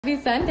Happy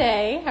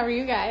Sunday. How are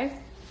you guys?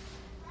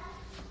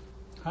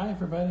 Hi,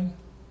 everybody.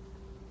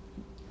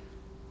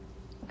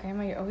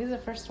 Grandma, you're always the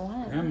first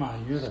one. Grandma,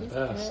 you're the She's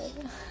best.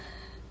 good.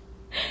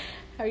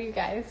 How are you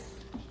guys?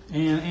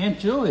 And Aunt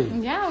Julie.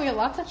 Yeah, we got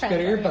lots of friends.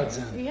 She's got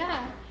earbuds in.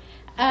 Yeah.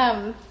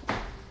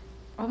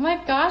 Oh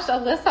my gosh,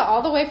 Alyssa,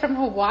 all the way from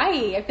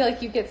Hawaii. I feel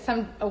like you get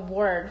some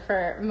award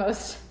for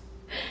most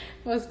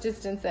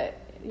distance that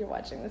you're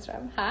watching this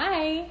from.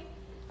 Hi.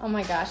 Oh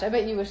my gosh, I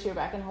bet you wish you were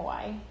back in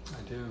Hawaii.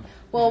 I do.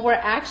 Well, we're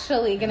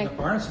actually going to... The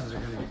Barnesons are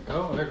going to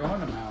go. They're going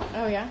to Maui.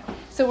 Oh, yeah?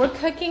 So we're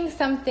cooking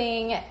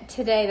something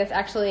today that's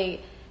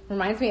actually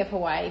reminds me of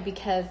Hawaii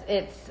because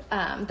it's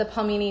the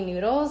palmini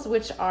noodles,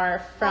 which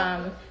are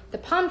from the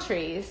palm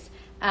trees,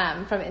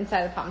 from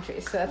inside the palm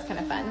trees. So that's kind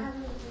of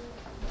fun.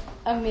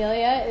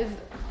 Amelia is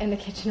in the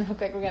kitchen real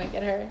quick. We're going to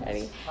get her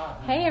ready.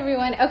 Hey,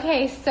 everyone.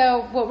 Okay,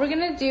 so what we're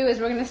going to do is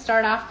we're going to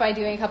start off by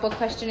doing a couple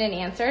question and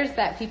answers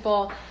that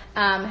people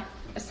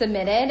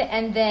submitted,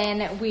 and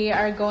then we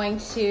are going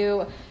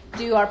to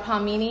do our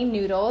palmini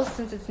noodles.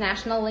 Since it's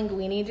National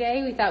Linguine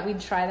Day, we thought we'd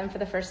try them for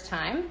the first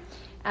time,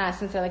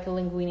 since they're like a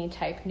linguine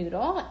type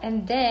noodle.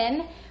 And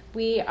then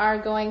we are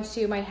going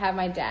to have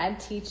my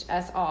dad teach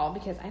us all,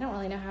 because I don't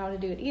really know how to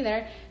do it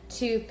either,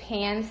 to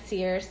pan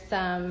sear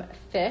some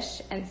fish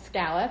and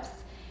scallops,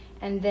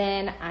 and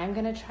then I'm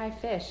gonna try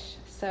fish.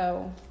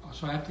 So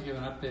I have to give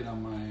an update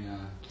on my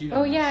keto.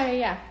 Oh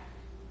yeah.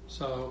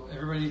 So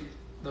everybody,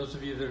 those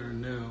of you that are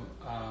new,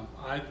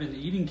 I've been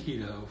eating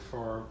keto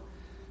for,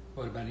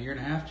 about a year and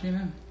a half,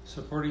 Gina?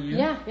 Supporting you?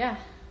 Yeah.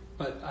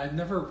 But I've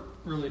never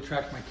really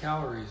tracked my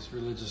calories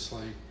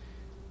religiously,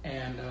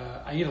 and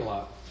I eat a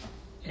lot.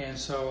 And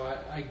so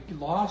I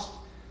lost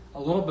a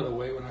little bit of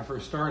weight when I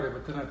first started,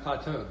 but then I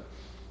plateaued,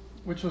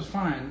 which was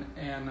fine.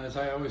 And as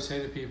I always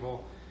say to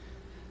people,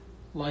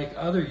 like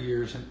other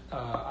years,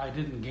 I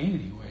didn't gain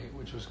any weight,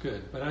 which was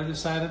good. But I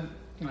decided,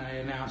 and I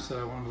announced that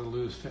I wanted to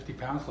lose 50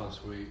 pounds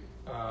last week.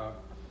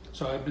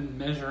 So I've been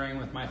measuring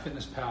with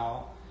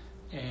MyFitnessPal,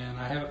 and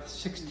I have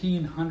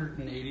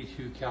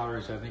 1,682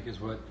 calories, I think is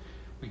what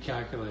we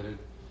calculated.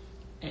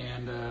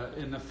 And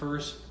in the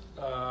first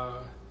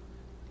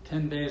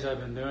 10 days I've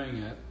been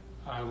doing it,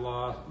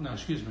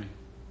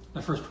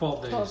 the first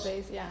 12 days. 12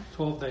 days, yeah.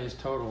 12 days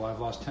total, I've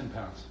lost 10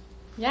 pounds.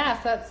 Yeah,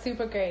 so that's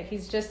super great.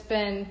 He's just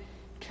been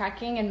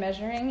tracking and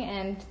measuring,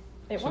 and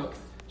it works.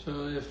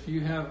 So if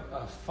you have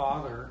a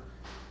father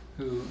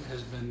who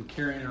has been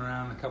carrying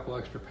around a couple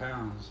extra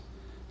pounds,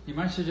 you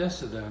might suggest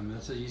to them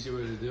that's an easy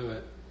way to do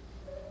it.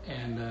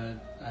 And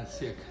I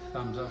see a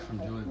thumbs up from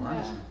Julie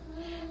Barneson.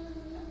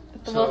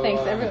 Well,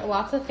 thanks.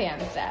 Lots of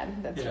fans,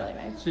 Dad. That's really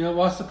nice. So you'll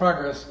watch the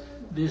progress.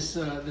 This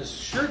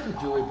shirt that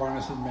Julie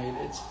Barneson made,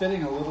 it's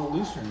fitting a little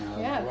looser now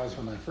than it was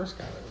when I first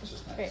got it, which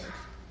is nice. Great.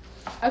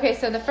 Okay,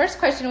 so the first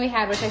question we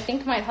had, which I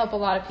think might help a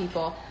lot of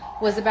people,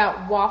 was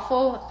about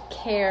waffle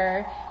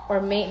care or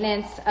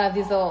maintenance of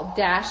these little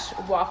Dash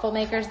waffle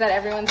makers that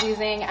everyone's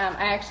using.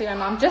 My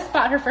mom just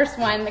bought her first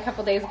one a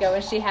couple days ago,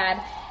 and she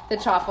had the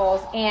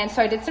chaffles. And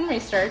so I did some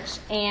research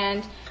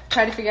and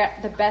tried to figure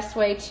out the best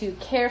way to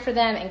care for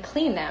them and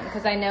clean them,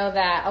 because I know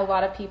that a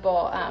lot of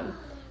people are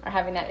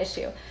having that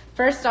issue.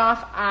 First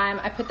off,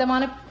 I put them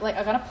on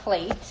a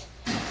plate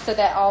so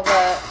that all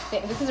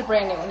this is a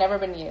brand new one, never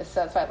been used,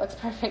 so that's why it looks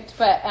perfect.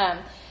 But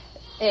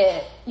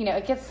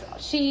it gets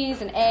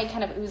cheese and egg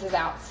kind of oozes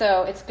out,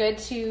 so it's good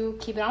to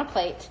keep it on a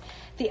plate.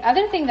 The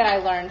other thing that I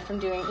learned from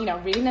doing,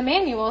 reading the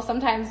manual,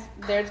 sometimes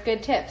there's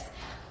good tips.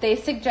 They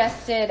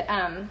suggested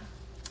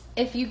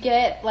if you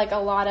get like a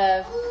lot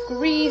of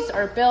grease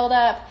or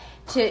buildup,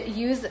 to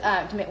use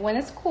when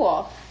it's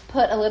cool,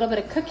 put a little bit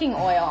of cooking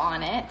oil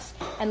on it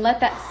and let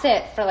that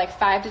sit for like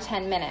 5 to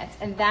 10 minutes,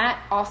 and that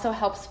also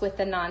helps with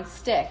the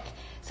non-stick.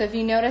 So if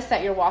you notice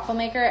that your waffle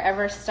maker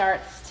ever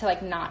starts to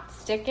like not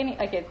stick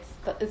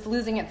it's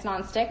losing its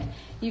non-stick,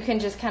 you can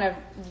just kind of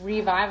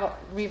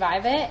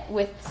revive it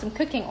with some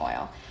cooking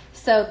oil.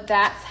 So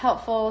that's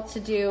helpful to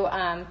do.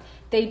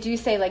 They do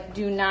say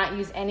do not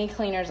use any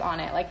cleaners on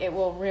it, it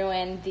will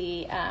ruin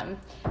the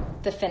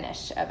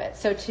finish of it.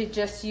 So to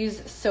just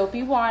use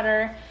soapy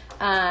water,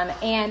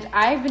 and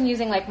I've been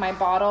using my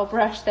bottle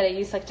brush that I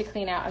use to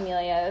clean out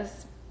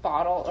Amelia's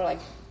bottle or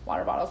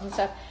water bottles and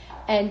stuff,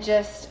 and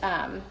just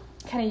kind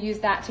of use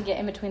that to get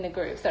in between the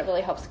grooves. That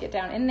really helps get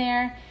down in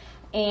there.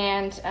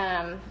 And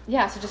so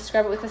just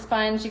scrub it with a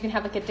sponge. You can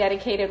have a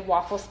dedicated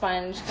waffle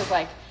sponge, because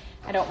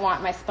I don't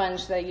want my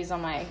sponge that I use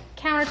on my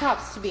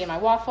countertops to be in my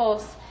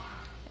waffles.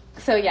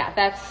 So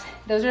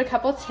those are a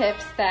couple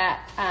tips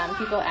that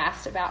people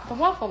asked about the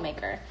waffle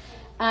maker.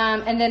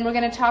 And then we're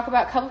going to talk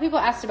about, a couple people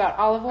asked about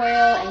olive oil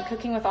and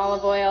cooking with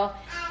olive oil,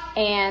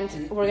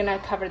 and we're going to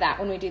cover that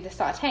when we do the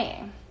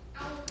sauteing.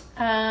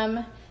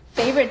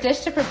 Favorite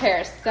dish to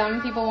prepare.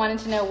 Some people wanted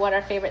to know what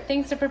our favorite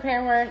things to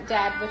prepare were.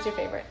 Dad, what's your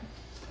favorite?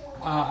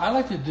 I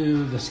like to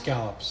do the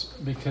scallops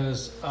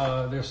because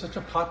they're such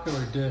a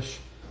popular dish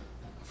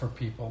for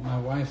people. My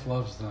wife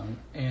loves them,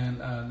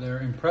 and they're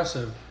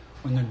impressive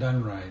when they're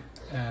done right.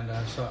 And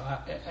so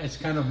it's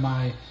kind of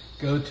my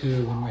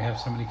go-to when we have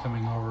somebody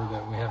coming over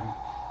that we haven't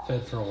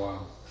fed for a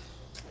while.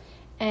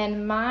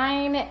 And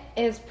mine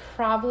is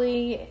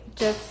probably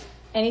just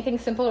anything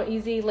simple or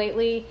easy.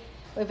 Lately,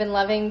 we've been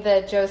loving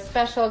the Joe's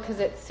Special because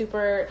it's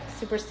super,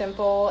 super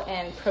simple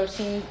and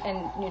protein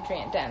and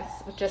nutrient dense.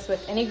 Just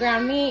with any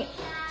ground meat,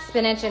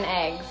 spinach, and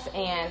eggs,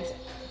 and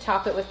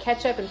top it with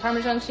ketchup and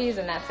Parmesan cheese,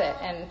 and that's it.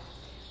 And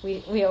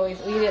we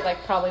eat it like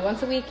probably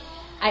once a week.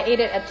 I ate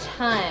it a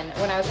ton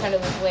when I was trying to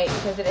lose weight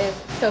because it is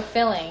so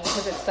filling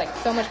because it's like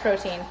so much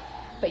protein.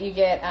 But you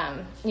get,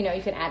 you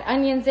can add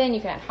onions in,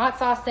 you can add hot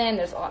sauce in.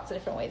 There's lots of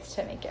different ways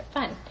to make it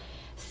fun.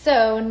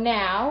 So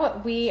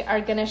now we are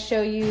going to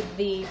show you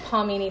the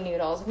palmini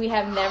noodles. We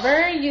have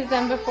never used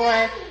them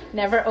before,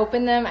 never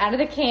opened them out of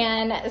the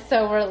can,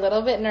 so we're a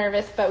little bit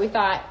nervous, but we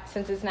thought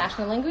since it's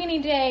National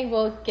Linguine Day,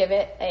 we'll give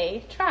it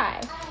a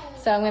try.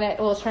 So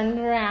we'll turn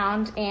it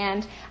around,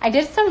 and I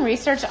did some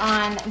research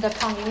on the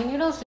palmini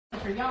noodles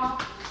for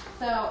y'all.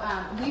 So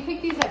we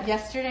picked these up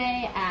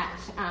yesterday at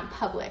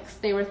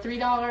Publix. They were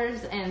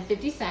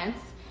 $3.50.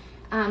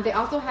 They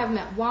also have them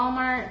at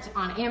Walmart,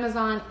 on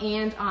Amazon,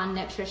 and on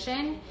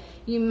Nutrition.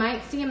 You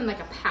might see them in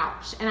like a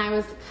pouch. And I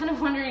was kind of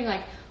wondering,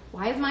 like,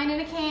 why is mine in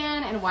a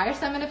can and why are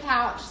some in a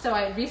pouch? So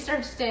I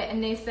researched it,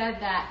 and they said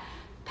that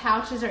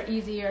pouches are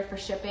easier for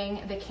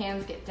shipping. The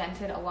cans get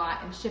dented a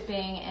lot in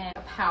shipping, and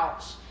a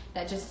pouch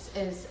that just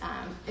is,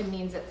 it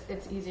means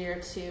it's easier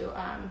to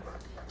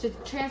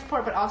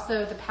transport, but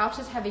also the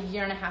pouches have a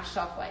 1.5-year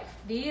shelf life.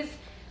 These,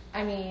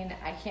 I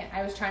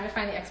was trying to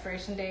find the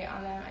expiration date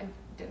on them. I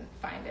didn't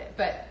find it,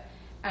 but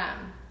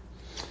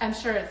I'm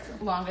sure it's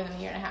longer than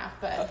 1.5 years.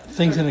 But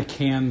things in a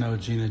can, though,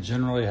 Gina,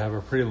 generally have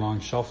a pretty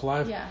long shelf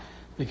life. Yeah.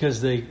 Because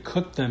they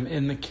cook them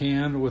in the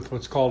can with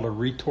what's called a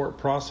retort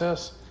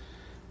process.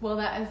 Well,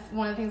 that is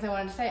one of the things I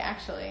wanted to say,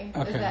 actually,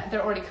 okay. Is that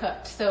they're already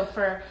cooked. So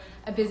for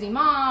a busy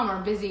mom or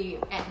I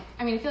feel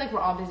like we're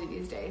all busy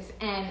these days.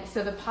 And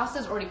so the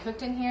pasta's already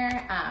cooked in here.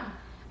 I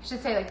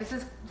should say, like, this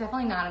is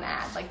definitely not an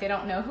ad. Like, they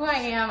don't know who I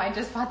am. I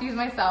just bought these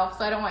myself,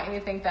 so I don't want you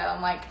to think that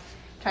I'm, like,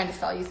 trying to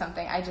sell you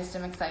something. I just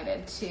am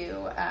excited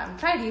to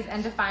try these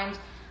and to find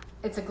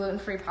it's a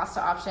gluten-free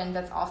pasta option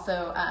that's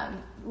also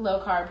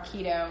low-carb,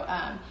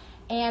 keto.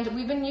 And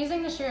we've been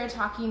using the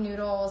shirataki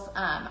noodles.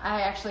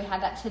 I actually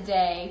had that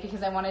today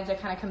because I wanted to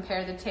kind of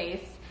compare the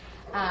taste.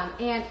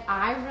 And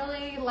I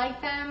really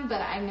like them,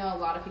 but I know a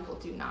lot of people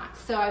do not.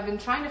 So I've been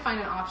trying to find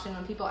an option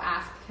when people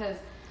ask, because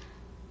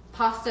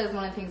pasta is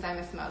one of the things I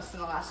miss most in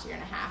the last 1.5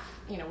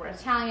 years. We're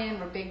Italian,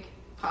 we're a big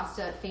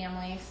pasta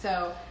family,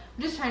 so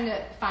I'm just trying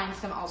to find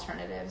some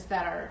alternatives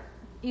that are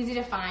easy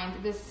to find.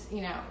 This,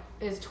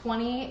 is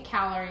 20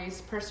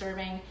 calories per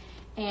serving,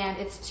 and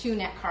it's 2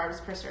 net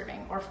carbs per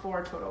serving, or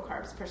 4 total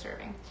carbs per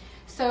serving.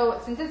 So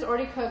since it's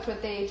already cooked,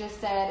 what they just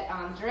said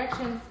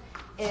directions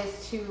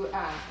is to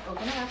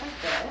open it up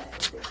like this.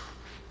 Let's see.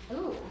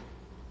 Ooh.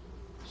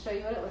 Show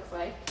you what it looks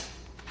like.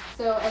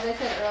 So as I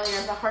said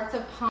earlier, the hearts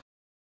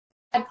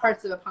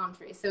of a palm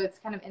tree. So it's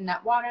kind of in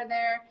that water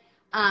there.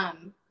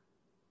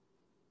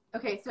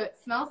 Okay, so it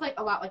smells like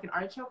a lot like an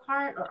artichoke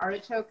heart or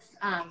artichokes.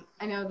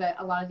 I know that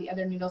a lot of the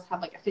other noodles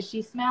have like a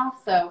fishy smell,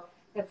 so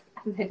that's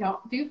because I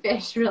don't do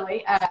fish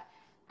really.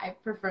 I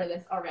prefer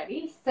this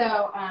already.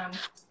 So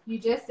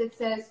it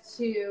says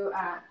to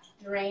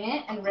drain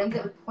it and rinse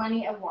it with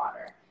plenty of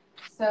water.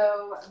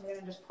 So I'm going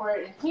to just pour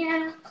it in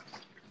here.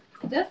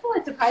 It does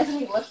really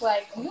surprisingly look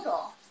like a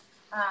noodle.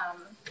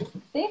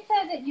 They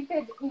said that you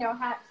could,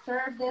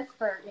 serve this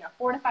for,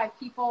 4 to 5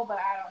 people, but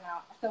I don't know.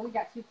 So we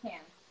got 2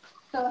 cans.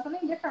 So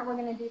something different we're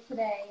going to do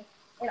today.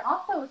 It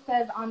also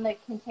says on the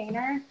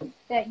container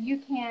that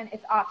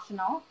it's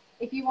optional.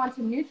 If you want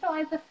to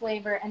neutralize the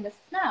flavor and the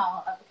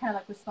smell, kind of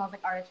like what smells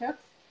like artichokes,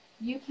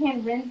 you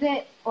can rinse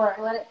it or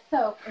let it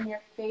soak in your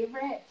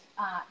favorite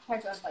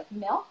type of like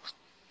milk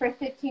for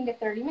 15 to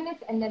 30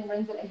 minutes and then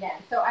rinse it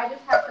again. So I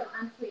just have some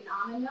unsweetened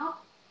almond milk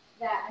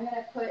that I'm going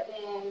to put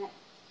in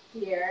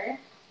here.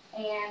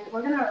 And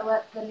we're going to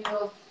let the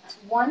noodles,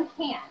 1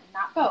 can,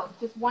 not both,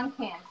 just 1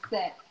 can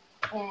sit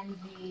in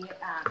the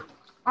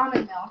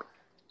almond milk.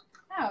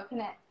 Oh,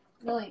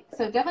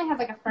 so it definitely has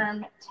like a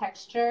firm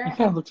texture. It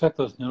kind of looks like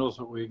those noodles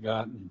that we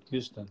got in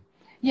Houston.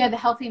 Yeah, the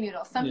healthy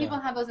noodles. Some people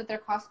have those at their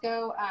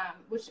Costco,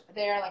 which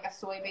they're like a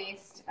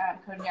soy-based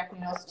Kodiak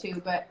noodles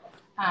too, but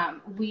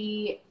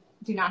we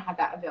do not have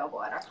that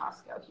available at our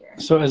Costco here.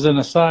 So as an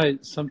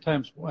aside,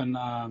 sometimes when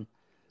I'm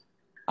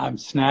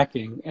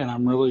snacking and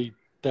I'm really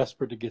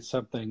desperate to get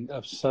something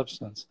of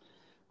substance,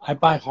 I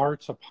buy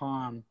hearts of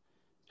palm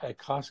at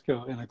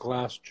Costco in a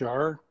glass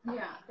jar,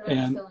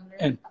 and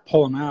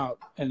pull them out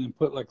and then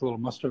put like a little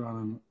mustard on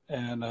them,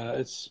 and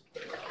it's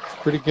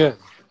pretty good.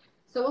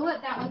 So we'll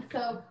let that one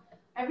soak.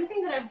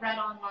 Everything that I've read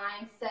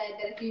online said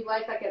that if you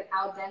like an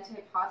al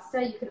dente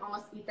pasta, you can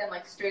almost eat them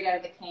like straight out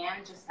of the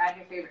can, just add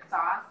your favorite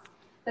sauce.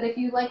 But if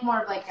you like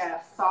more of like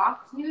a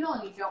soft noodle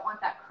and you don't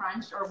want that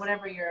crunch or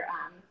whatever your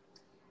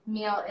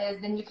meal is,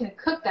 then you can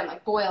cook them,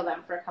 like boil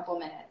them for a couple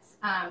minutes.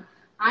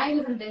 I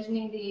was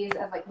envisioning these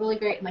as like really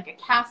great in like a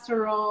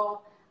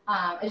casserole,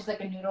 it's just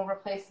like a noodle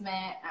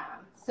replacement.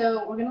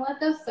 So we're gonna let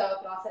those soak,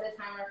 and I'll set a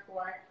timer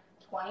for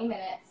 20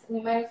 minutes.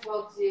 We might as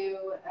well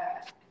do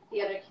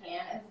the other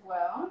can as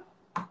well.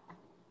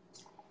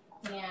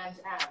 And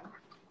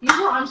these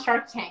were on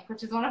Shark Tank,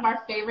 which is one of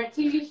our favorite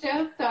TV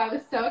shows. So I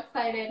was so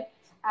excited.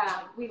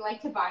 We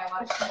like to buy a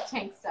lot of Shark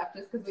Tank stuff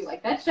just because we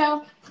like that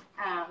show.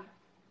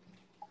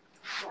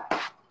 Yeah.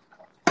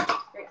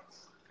 Great.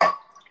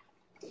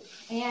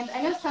 And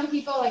I know some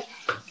people, like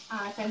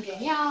my friend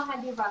Danielle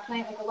had these last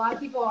night. Like a lot of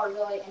people are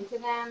really into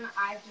them.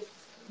 I've just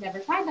never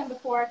tried them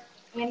before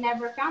and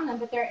never found them,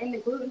 but they're in the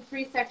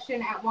gluten-free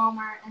section at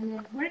Walmart. And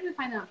then where did we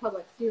find them at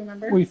Publix? Do you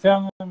remember? We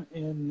found them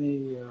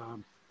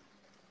in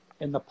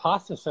the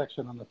pasta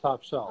section on the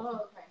top shelf. Oh,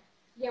 okay.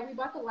 Yeah, we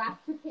bought the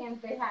last 2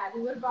 cans they had.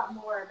 We would have bought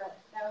more, but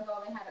that was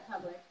all they had at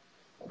Publix.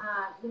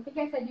 I think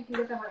I said you can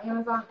get them on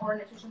Amazon or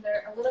Nutrition.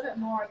 They're a little bit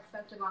more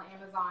expensive on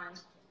Amazon,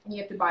 and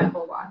you have to buy a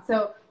whole lot.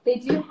 So they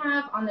do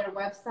have on their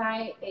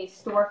website a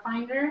store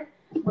finder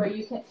where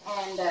you can,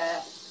 and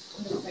let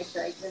me just make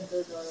sure I get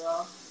those really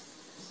well.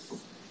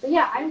 But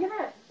yeah, I'm going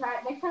to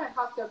try, next time at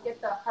Costco,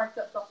 get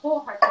the whole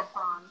hearts of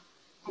palm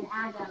and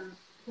add them,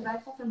 because I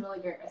saw some really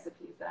great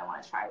recipes that I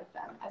want to try with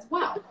them as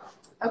well.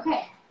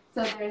 Okay,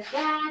 so there's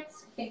that.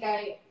 I think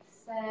I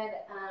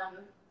said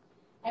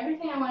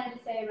everything I wanted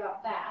to say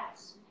about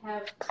that.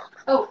 Kind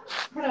of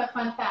a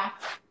fun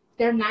fact.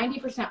 They're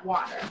 90%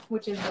 water,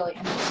 which is really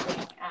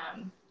interesting.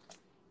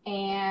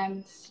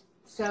 And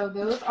so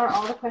those are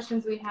all the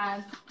questions we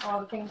had, all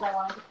the things I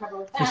wanted to cover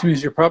with that. This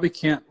means you probably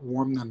can't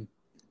warm them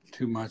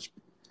too much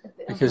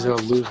because they'll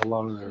lose a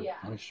lot of their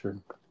moisture.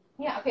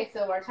 Yeah, okay,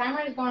 so our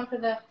timer is going for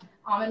the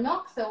almond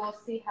milk, so we'll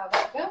see how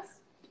that goes.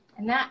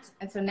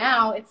 And so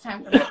now it's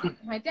time for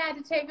my dad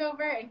to take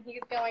over, and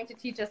he's going to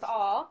teach us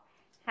all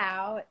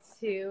how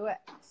to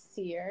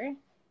sear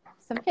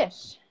some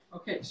fish.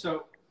 Okay,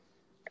 so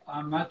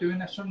I'm not doing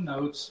this from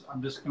notes.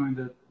 I'm just going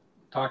to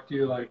talk to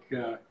you like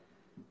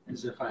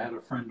as if I had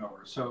a friend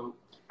over. So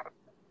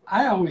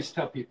I always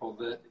tell people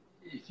that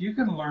if you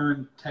can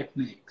learn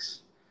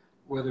techniques,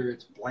 whether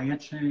it's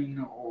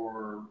blanching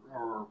or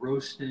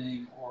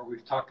roasting, or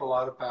we've talked a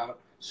lot about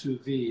sous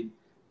vide,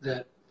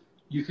 that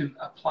you can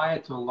apply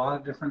it to a lot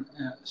of different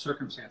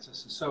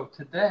circumstances. And so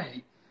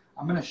today,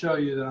 I'm going to show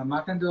you that I'm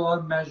not going to do a lot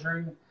of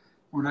measuring.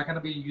 We're not going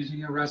to be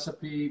using a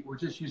recipe. We're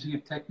just using a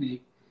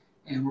technique,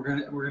 and we're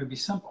going to be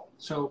simple.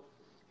 So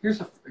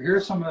here's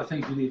some of the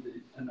things you need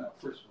to know.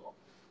 First of all,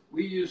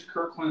 we use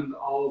Kirkland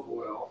olive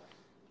oil,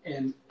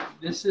 and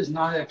this is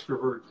not extra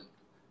virgin.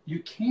 You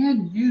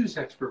can use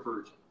extra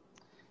virgin.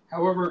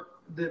 However,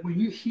 when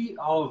you heat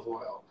olive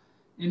oil,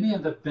 any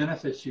of the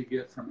benefits you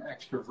get from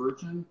extra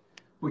virgin,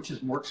 which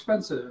is more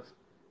expensive,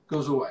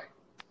 goes away.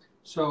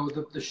 So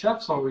the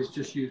chefs always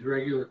just use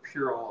regular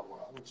pure olive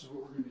oil, which is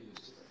what we're going to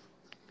use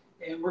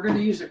today. And we're going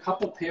to use a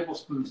couple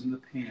tablespoons in the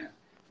pan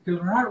because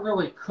we're not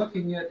really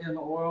cooking it in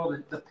the oil.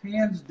 The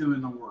pan's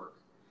doing the work.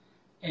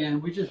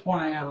 And we just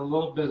want to add a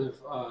little bit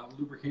of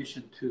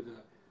lubrication to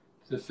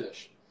the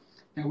fish.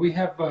 And we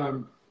have,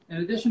 in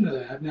addition to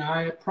that, now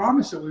I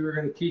promised that we were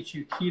going to teach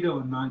you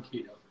keto and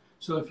non-keto.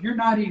 So if you're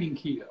not eating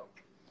keto,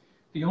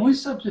 the only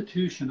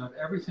substitution of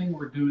everything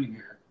we're doing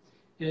here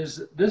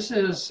is this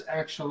is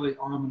actually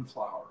almond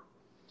flour.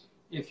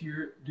 If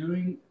you're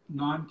doing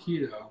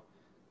non-keto,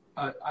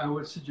 I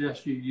would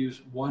suggest you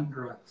use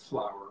Wondra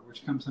flour,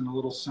 which comes in a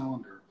little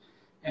cylinder.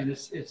 And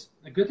it's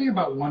the good thing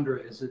about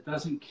Wondra is it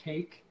doesn't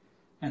cake,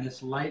 and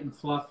it's light and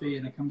fluffy,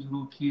 and it comes in a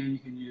little can you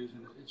can use,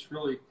 and it's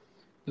really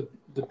the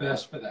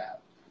best for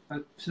that.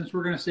 But since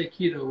we're going to say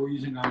keto, we're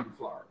using almond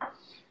flour.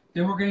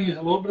 Then we're going to use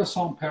a little bit of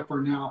salt and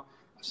pepper. Now,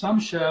 some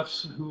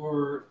chefs who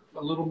are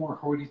a little more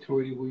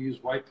hoity-toity will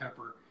use white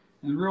pepper.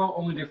 And the real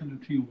only difference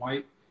between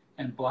white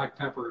and black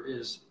pepper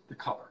is the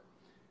color.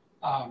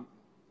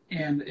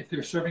 And if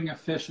they're serving a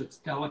fish that's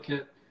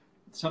delicate,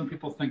 some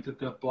people think that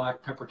the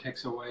black pepper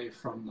takes away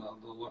from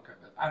the look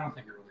of it. I don't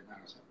think it really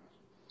matters that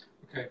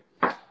much.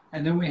 Okay.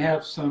 And then we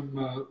have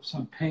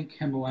some pink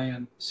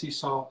Himalayan sea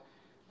salt.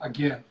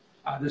 Again,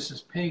 this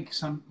is pink.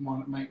 Some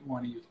might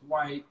want to use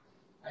white.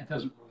 It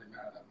doesn't really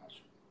matter that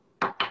much.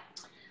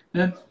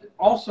 Then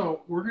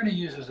also, we're going to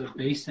use as a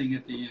basting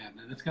at the end,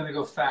 and it's going to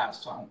go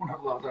fast, so I won't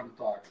have a lot of time to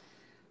talk.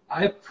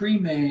 I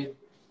pre-made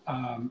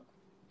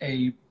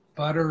a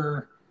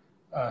butter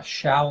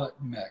shallot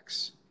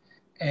mix,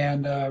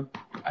 and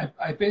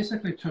I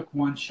basically took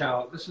one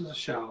shallot. This is a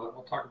shallot.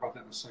 We'll talk about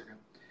that in a second.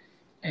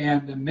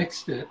 And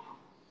mixed it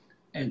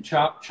and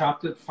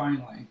chopped it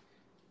finely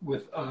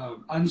with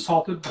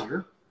unsalted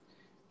butter,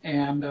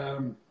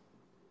 and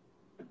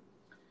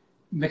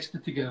mixed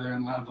it together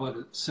and let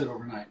it sit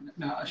overnight.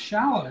 Now, a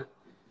shallot,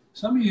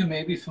 some of you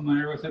may be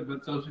familiar with it,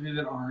 but those of you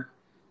that aren't,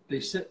 they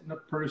sit in the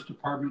produce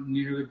department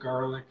near the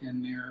garlic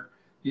and near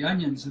the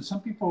onions, and some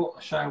people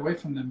shy away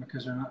from them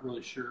because they're not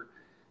really sure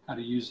how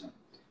to use them.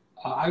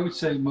 I would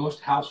say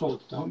most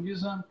households don't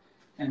use them,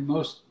 and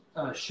most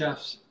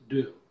chefs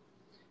do.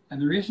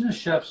 And the reason the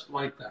chefs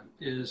like them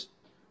is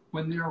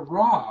when they're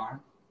raw,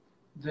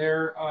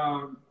 they're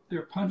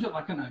pungent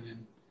like an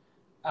onion,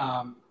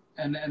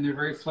 and they're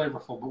very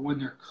flavorful. But when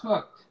they're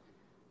cooked,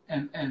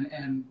 and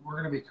we're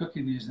going to be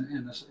cooking these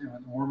in this,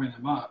 warming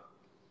them up,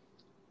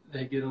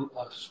 they get a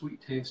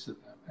sweet taste of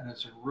them. and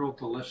it's a real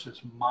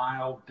delicious,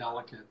 mild,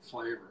 delicate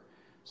flavor.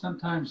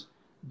 Sometimes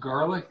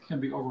garlic can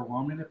be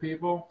overwhelming to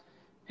people,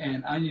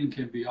 and onion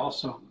can be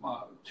also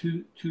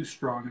too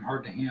strong and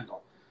hard to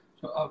handle.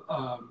 So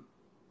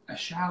a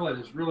shallot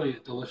is really a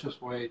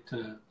delicious way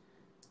to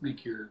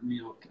make your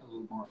meal a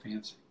little more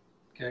fancy.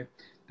 Okay.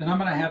 Then I'm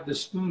going to have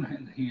this spoon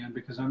in hand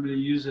because I'm going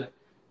to use it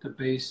to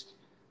baste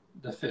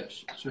the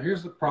fish. So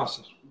here's the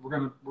process.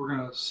 We're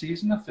gonna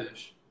season the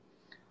fish,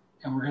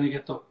 and we're going to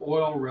get the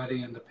oil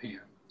ready in the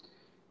pan.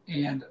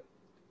 And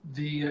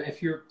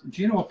if you're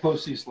Gina will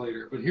post these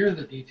later, but here are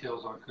the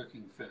details on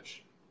cooking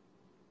fish.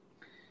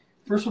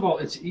 First of all,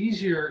 it's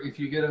easier if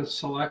you get a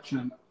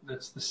selection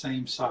that's the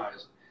same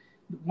size.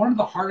 One of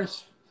the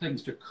hardest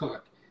things to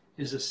cook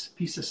is a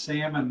piece of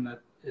salmon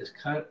that is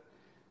cut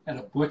at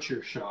a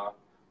butcher shop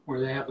where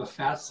they have the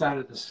fat side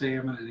of the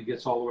salmon and it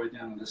gets all the way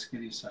down to the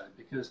skinny side,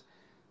 because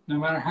no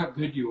matter how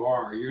good you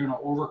are, you're going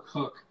to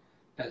overcook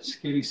that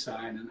skinny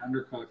side and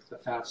undercook the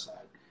fat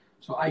side.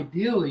 So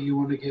ideally, you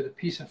want to get a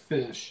piece of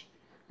fish,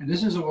 and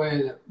this is a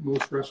way that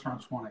most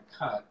restaurants want to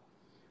cut,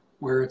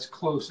 where it's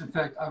close. In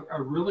fact,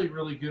 a really,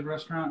 really good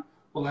restaurant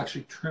will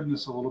actually trim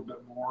this a little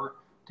bit more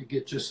to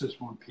get just this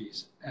one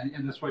piece.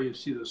 And that's why you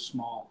see those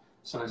small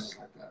sizes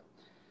like that.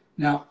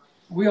 Now,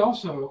 we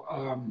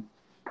also,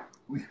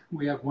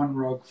 we have one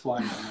rogue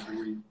fly whenever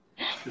we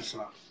this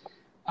up.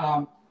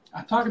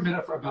 I talked a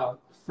minute about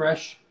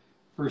fresh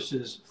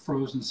versus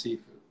frozen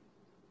seafood.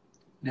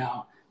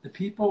 Now, the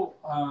people,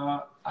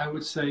 I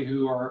would say,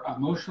 who are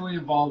emotionally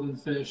involved in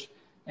fish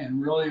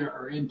and really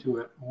are into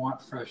it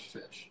want fresh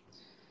fish.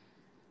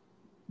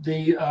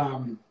 The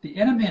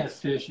enemy of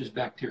fish is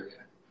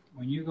bacteria.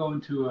 When you go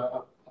into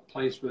a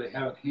place where they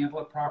haven't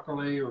handled it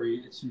properly, or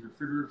it's in your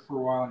refrigerator for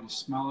a while and you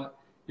smell it,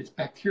 it's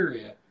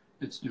bacteria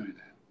that's doing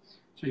that.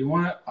 So you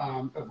want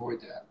to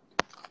avoid that.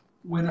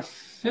 When a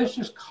fish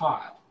is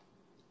caught,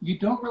 you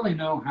don't really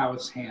know how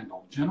it's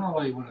handled.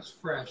 Generally, when it's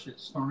fresh,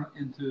 it's thrown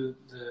into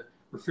the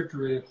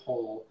refrigerated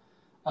hull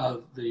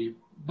of the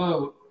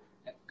boat,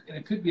 and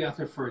it could be out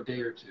there for a day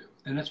or two.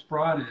 Then it's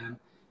brought in,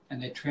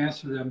 and they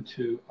transfer them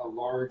to a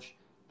large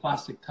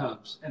plastic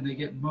tubs, and they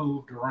get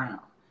moved around,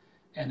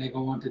 and they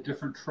go onto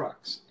different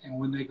trucks. And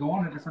when they go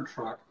on a different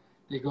truck,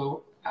 they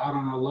go out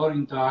on a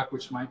loading dock,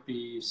 which might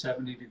be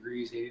 70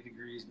 degrees, 80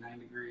 degrees, 90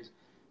 degrees,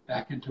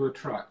 back into a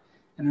truck.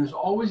 And there's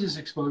always this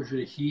exposure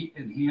to heat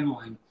and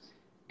handling.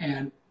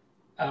 And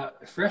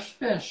fresh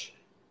fish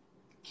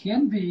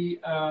can be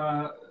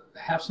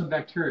have some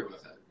bacteria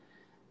with it.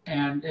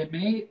 And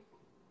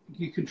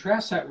you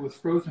contrast that with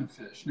frozen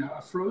fish. Now,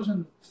 a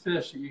frozen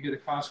fish that you get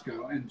at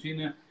Costco, and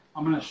Gina,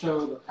 I'm going to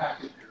show the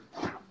package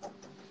here.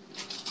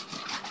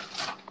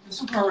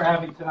 This is what we're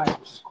having tonight,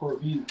 which is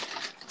corvina.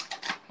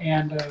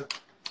 And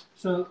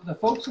so the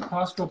folks at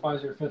Costco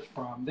buys their fish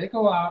from, they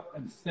go out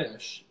and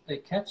fish, they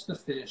catch the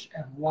fish,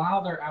 and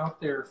while they're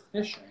out there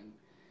fishing,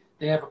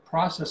 they have a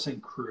processing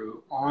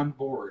crew on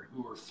board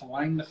who are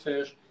filleting the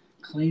fish,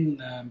 cleaning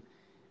them,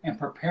 and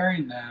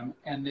preparing them,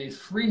 and they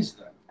freeze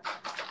them.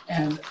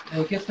 And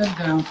they get them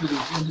down to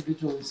these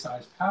individually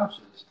sized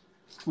pouches,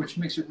 which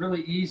makes it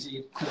really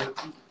easy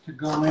to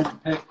go in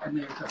and pick, and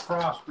they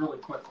defrost really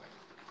quickly.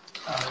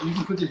 You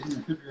can put these in the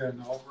refrigerator and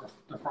they'll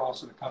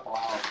defrost in a couple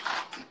hours.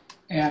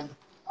 And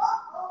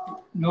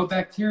no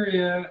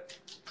bacteria,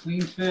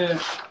 clean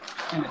fish,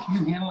 and if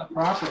you handle it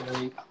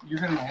properly, you're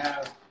going to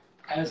have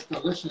as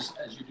delicious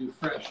as you do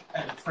fresh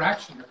at a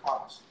fraction of the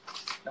cost.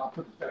 Now I'll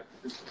put this back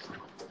in the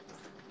refrigerator.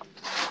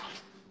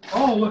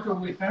 Oh, look what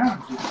we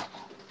found.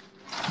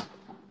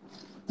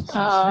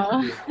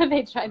 Oh,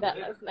 they tried that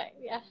last night.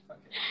 Yeah.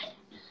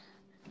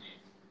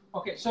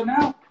 Okay, so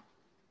now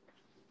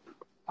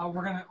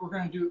we're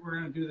gonna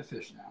do the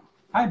fish now.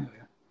 Hi,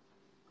 Amelia.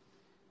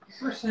 The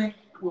first thing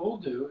we'll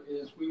do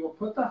is we'll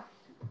put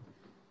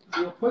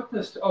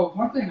this. Oh,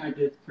 one thing I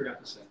forgot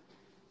to say.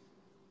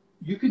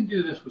 You can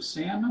do this with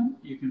salmon.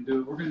 We're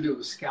gonna do it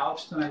with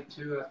scallops tonight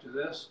too. After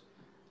this,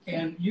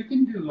 and you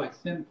can do like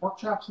thin pork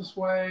chops this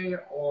way,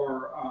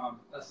 or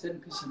a thin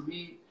piece of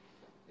meat.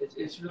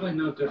 It's really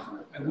no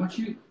different.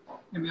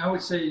 And I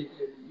would say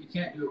you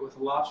can't do it with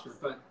a lobster,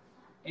 but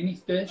any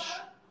fish,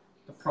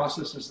 the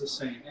process is the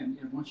same. And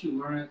once you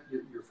learn it,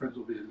 your friends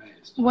will be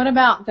amazed. What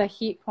about the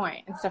heat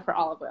point and stuff for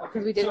olive oil?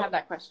 Because we did have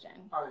that question.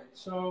 All right.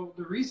 So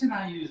the reason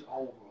I use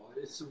olive oil,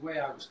 it's the way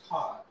I was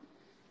taught.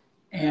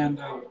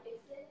 And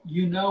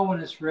when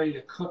it's ready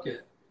to cook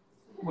it,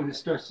 when it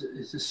starts,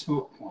 it's a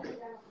smoke point.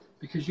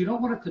 Because you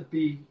don't want it to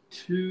be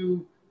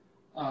too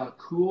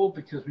cool,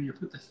 because when you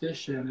put the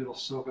fish in, it'll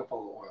soak up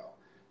all the oil.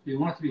 You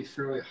want it to be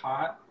fairly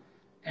hot,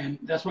 and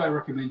that's why I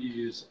recommend you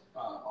use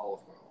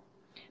olive oil.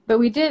 But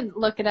we did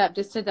look it up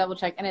just to double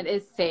check, and it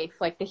is safe.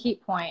 Like the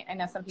heat point, I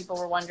know some people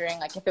were wondering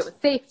like if it was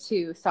safe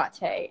to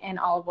saute in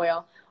olive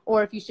oil,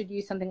 or if you should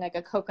use something like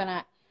a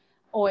coconut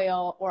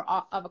oil or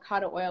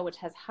avocado oil, which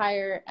has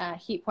higher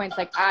heat points.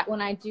 Like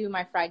when I do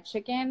my fried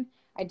chicken,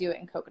 I do it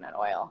in coconut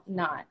oil,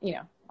 not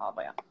olive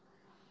oil.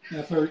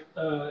 Now, for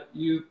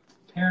you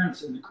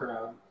parents in the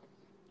crowd,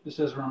 just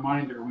as a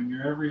reminder,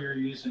 whenever you're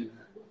using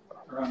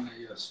or on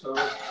the stove.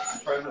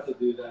 Try not to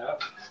do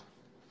that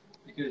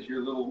because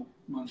your little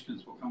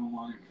munchkins will come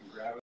along and can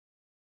grab it.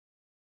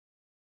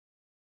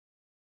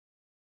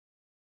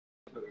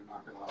 So they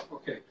knock it off.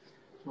 Okay,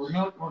 so we're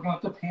gonna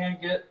let the pan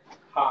get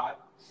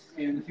hot,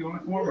 and if you want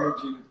to come over here,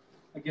 Gina.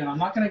 Again, I'm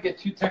not going to get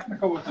too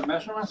technical with the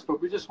measurements,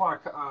 but we just want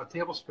a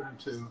tablespoon or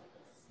two,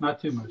 not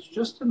too much,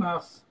 just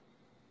enough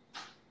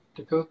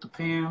to coat the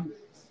pan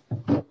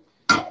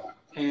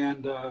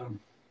and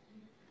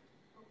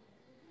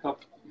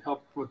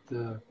help with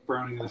the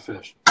browning of the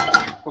fish.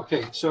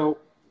 Okay, so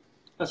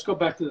let's go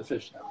back to the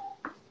fish now.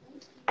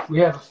 We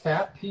have a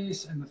fat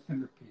piece and the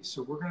thinner piece,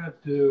 so we're going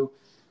to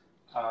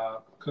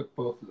cook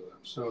both of them.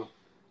 So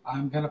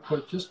I'm going to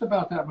put just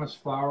about that much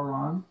flour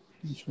on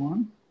each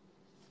one.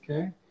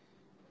 Okay.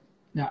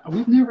 Now,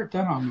 we've never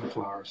done almond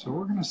flour, so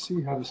we're going to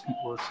see how this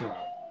works out.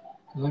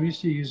 Because I'm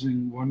used to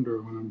using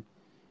Wonder when I'm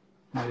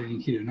not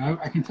eating keto. Now,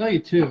 I can tell you,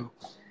 too,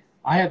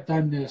 I have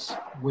done this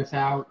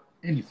without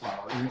any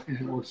flour, and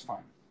it works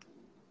fine.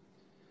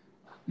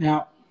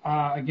 Now,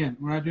 again,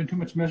 we're not doing too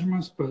much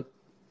measurements, but,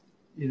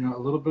 a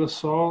little bit of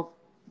salt.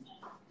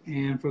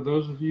 And for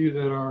those of you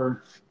that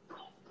are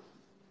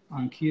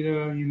on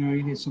keto, you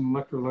need some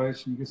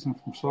electrolytes, and you get some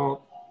from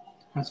salt.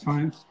 That's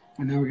fine.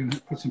 And then we're going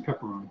to put some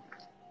pepper on.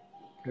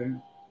 Okay,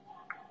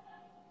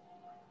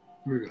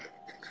 we're good.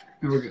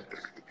 Now we're good.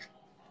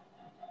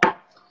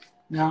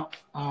 Now,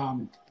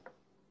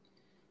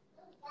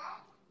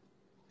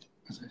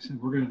 as I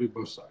said, we're going to do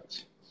both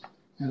sides.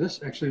 Now,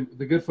 this actually,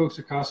 the good folks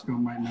at Costco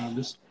might know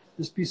this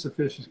piece of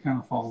fish is kind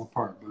of falling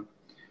apart, but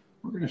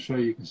we're going to show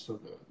you can still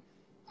do it.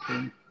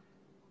 Okay.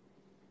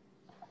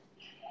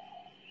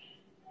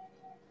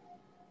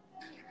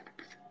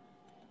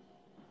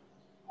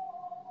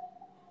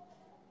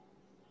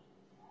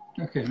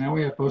 Okay, now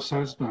we have both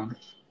sides done.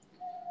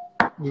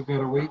 We've got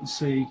to wait and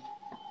see.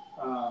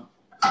 We're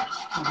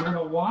going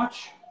to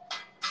watch.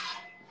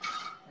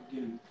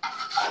 Again,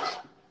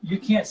 you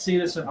can't see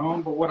this at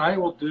home, but what I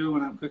will do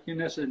when I'm cooking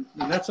this, and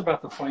that's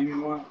about the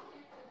flaming one.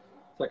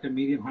 It's like a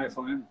medium-high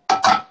flame.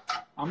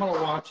 I'm going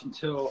to watch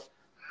until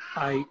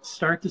I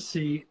start to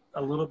see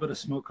a little bit of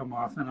smoke come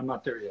off, and I'm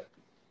not there yet.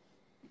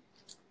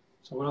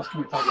 So what else can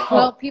we talk about?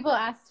 Well, people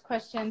asked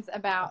questions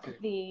about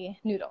the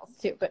noodles,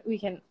 too, but we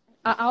can...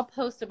 I'll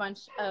post a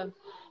bunch of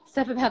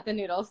stuff about the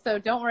noodles, so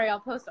don't worry.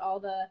 I'll post all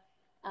the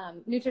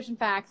nutrition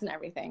facts and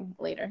everything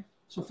later.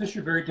 So fish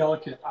are very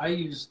delicate. I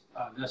use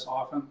this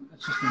often.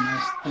 It's just a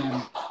nice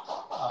thin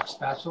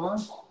spatula.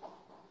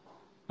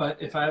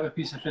 But if I have a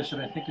piece of fish that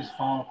I think is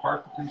falling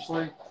apart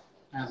potentially,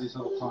 I have these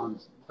little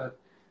tongs. But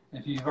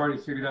if you've already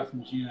figured out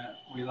from Gina,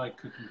 we like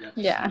cooking gifts.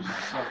 Yeah.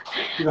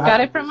 So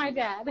got it from my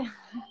dad.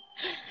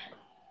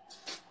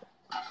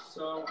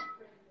 So...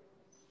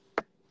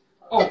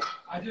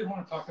 I did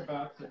want to talk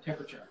about the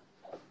temperature.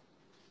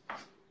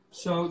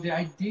 So the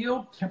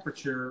ideal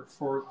temperature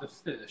for the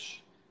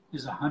fish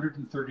is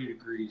 130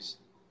 degrees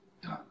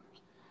done.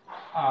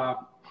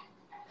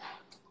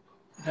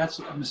 That's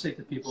a mistake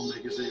that people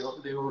make is they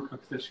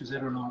overcook fish because they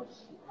don't know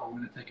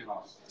when to take it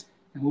off.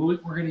 And we're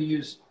going to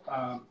use,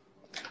 I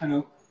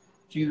know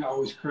Gina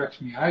always corrects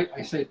me,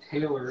 I say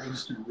Taylor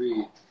Instant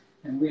Read,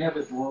 and we have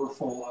a drawer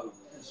full of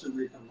Instant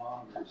Read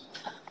thermometers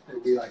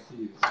that we like to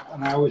use.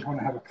 And I always want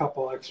to have a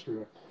couple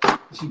extra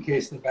just in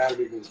case the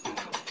battery goes dead.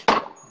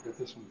 I've got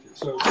this one too.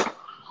 So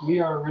we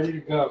are ready to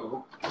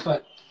go.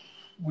 But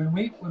when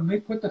we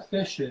put the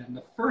fish in,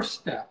 the first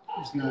step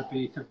is going to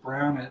be to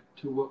brown it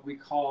to what we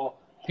call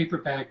paper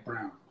bag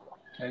brown.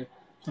 Okay,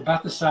 so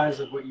about the size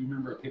of what you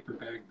remember a paper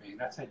bag being.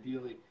 That's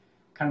ideally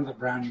kind of the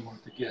brown you want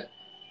it to get.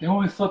 Then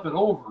when we flip it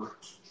over,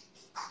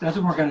 that's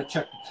when we're going to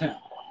check the temp.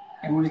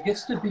 And when it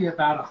gets to be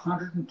about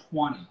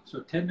 120, so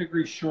 10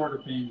 degrees short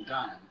of being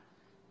done,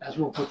 that's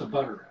where we'll put the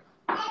butter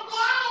in.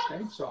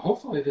 Okay, so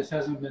hopefully this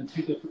hasn't been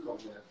too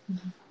difficult yet.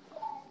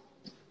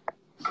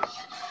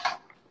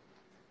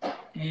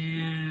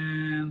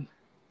 And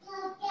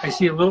I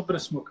see a little bit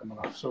of smoke coming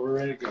off, so we're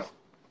ready to go.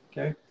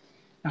 Okay,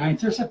 now I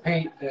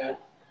anticipate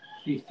that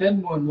the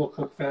thin one will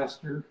cook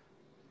faster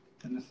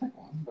than the thick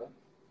one, but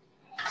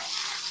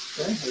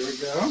okay, here we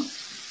go.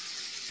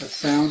 That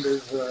sound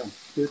is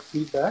good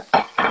feedback.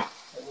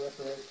 We're at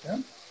the right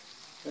temp.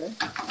 Okay,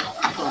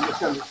 so I'm just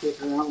going to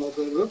shake it around a little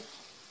bit. Oops.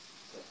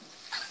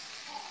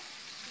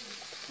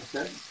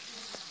 Okay.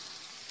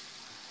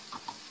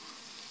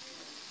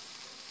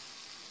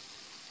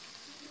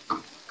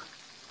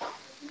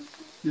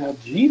 Now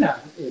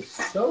Gina is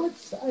so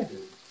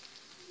excited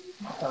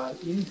about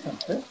eating some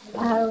fish.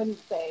 I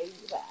wouldn't say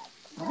that.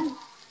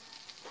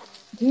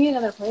 Do you need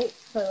another plate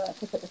to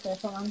put the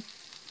fish on?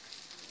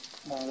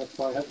 That's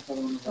why I have to put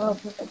on the Oh,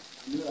 perfect.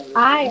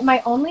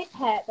 My only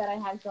pet that I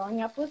had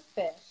growing up was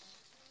fish,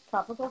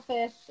 tropical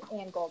fish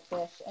and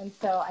goldfish, and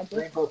so I just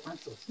Rainbow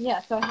Princess.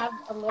 Yeah, so I have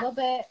a little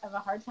bit of a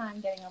hard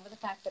time getting over the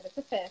fact that it's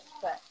a fish,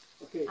 but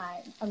okay.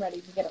 I'm ready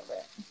to get over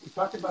it. We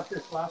talked about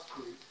this last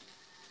week.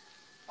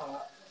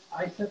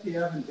 I set the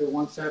oven to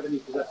 170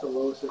 because that's the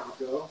lowest it would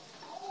go,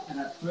 and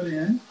I put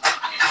in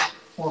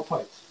 4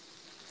 plates.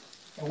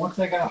 And once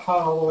I got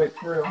hot all the way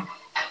through,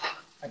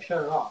 I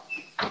shut it off.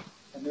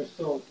 And they're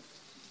still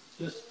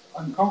just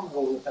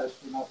uncomfortable with us.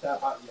 We're not that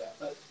hot yet.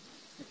 But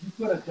if you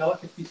put a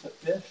delicate piece of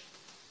fish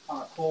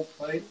on a cold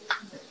plate,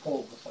 it's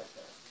cold just like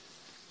that.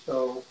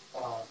 So,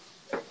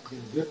 in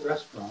a good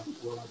restaurant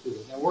will not do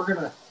this. Now we're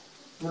gonna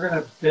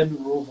bend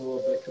the rules a little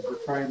bit because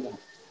we're trying to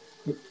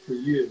cook for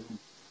you,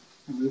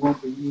 and we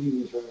won't be eating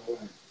these right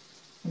away.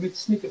 Let me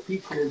sneak a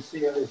peek here and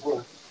see how these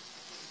look.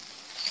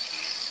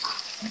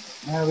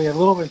 Now we have a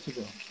little bit to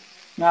go.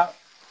 Now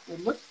it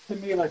looks to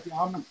me like the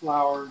almond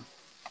flour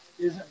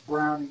isn't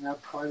browning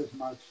up quite as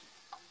much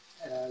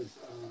as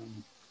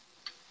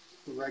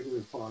the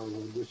regular flour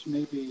would, which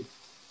may be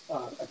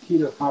a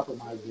keto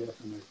compromise you have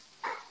to make.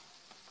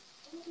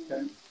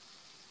 Okay.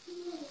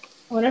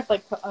 I wonder if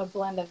like a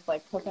blend of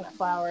like coconut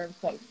flour,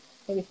 like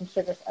maybe some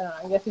sugar. I don't know.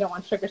 I guess you don't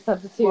want sugar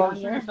substitute Well, on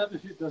sugar your.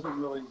 substitute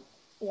doesn't really.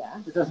 Yeah.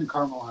 It doesn't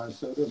caramelize,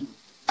 so it doesn't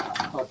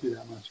help you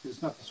that much because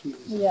it's not the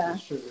sweetness. Yeah.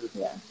 It's the sugar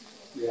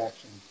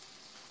reaction.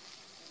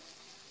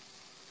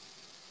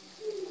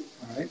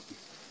 All right.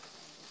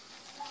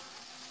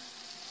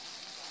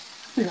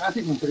 I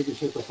think we're in pretty good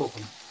shape with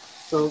open.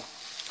 So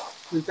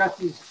we've got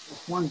these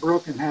one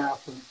broken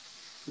half and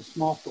the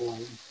small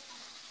fillet.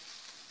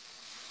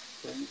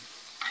 Okay.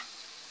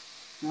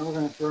 Now we're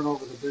going to turn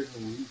over the bigger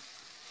one.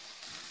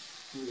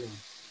 Here we go.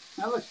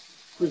 That looks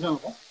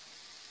presentable.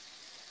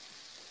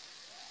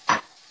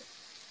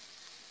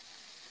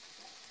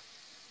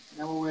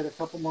 Now we'll wait a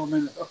couple more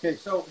minutes. Okay,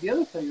 so the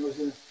other thing I was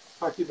going to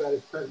talk to you about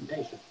is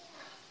presentation.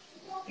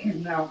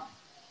 Now,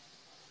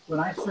 when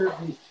I serve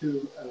these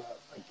to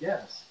a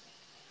guest,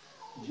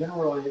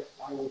 generally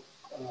I will,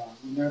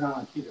 when they're not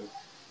on keto,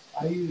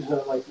 I use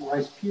like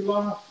rice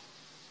pilaf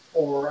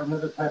or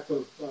another type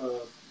of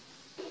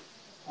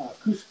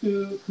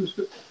couscous.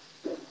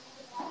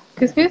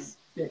 Couscous?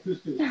 Yeah,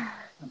 couscous.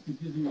 I'm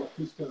confusing with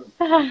Cusco.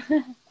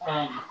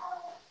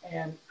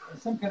 And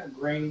some kind of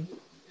grain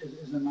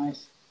is a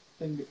nice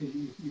thing because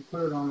you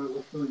put it on, it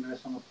looks really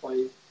nice on a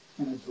plate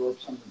and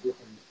absorbs something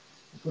different.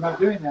 If we're not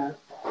doing that,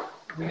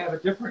 we have a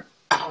different,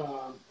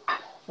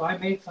 so I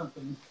made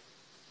something.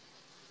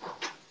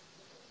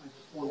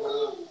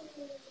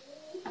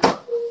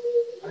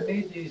 I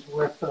made these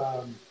with,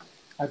 I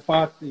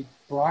bought the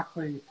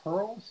broccoli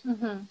pearls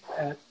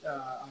at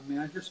a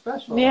manager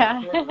special.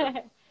 Yeah.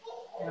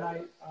 And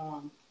I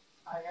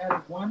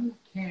added 1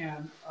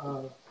 can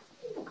of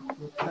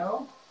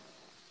Raquel.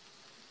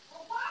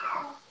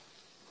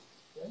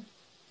 Okay.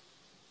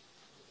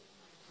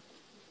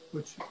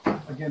 Which,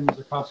 again, was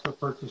a Costco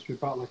purchase. We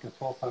bought like a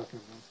 12-pack of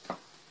them.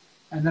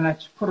 And then I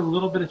just put a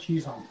little bit of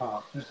cheese on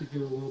top, just to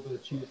give it a little bit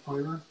of cheese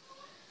flavor.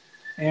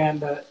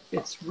 And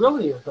it's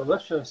really a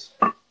delicious,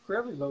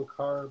 fairly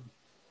low-carb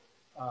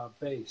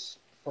base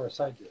for a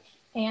side dish.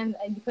 And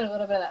you put a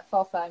little bit of that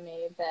salsa I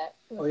made that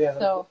was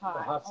so hot.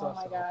 The hot sauce.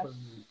 Oh my gosh.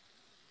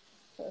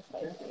 So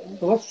spicy. Okay.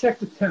 So let's check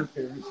the temp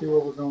here and see where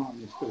we're going on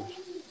these fish.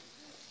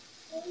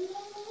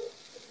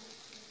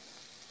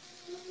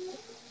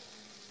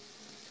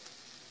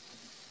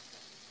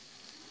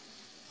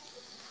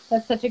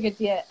 That's such a good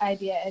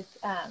idea. It's,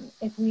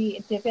 if we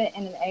dip it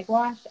in an egg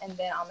wash and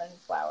then almond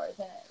flour,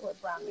 then it would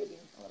brown maybe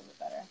a little bit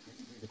better.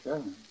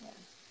 Yeah.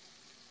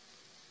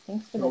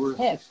 Thanks for the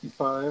tip.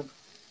 65.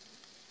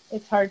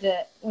 It's hard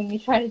to, when you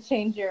try to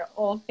change your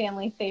old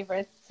family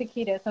favorites to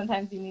keto,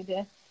 sometimes you need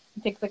to,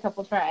 it takes a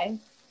couple tries.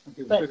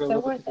 Okay, but so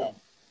worth it.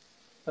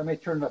 I may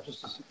turn it up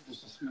just a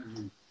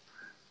smidgen.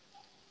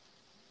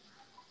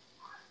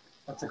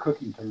 That's a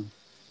cooking term.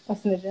 A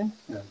smidgen?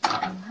 Yeah.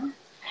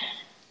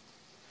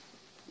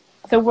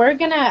 So we're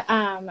gonna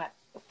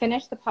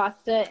finish the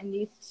pasta in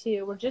these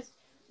two. We're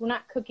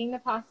not cooking the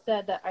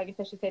pasta. I guess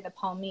I should say the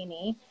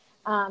palmini,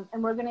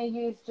 and we're gonna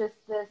use just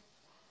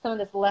some of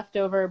this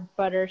leftover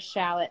butter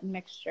shallot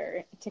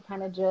mixture to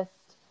kind of just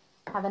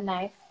have a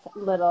nice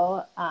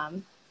little.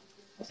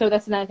 So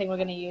that's another thing we're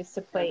gonna use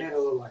to plate. I made a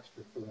little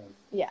extra for that.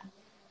 Yeah.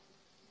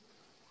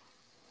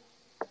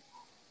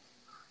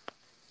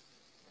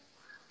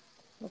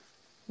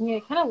 I mean,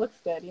 it kind of looks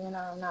good, even though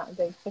I'm not a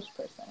big fish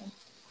person.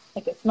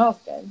 Like, it smells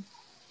good.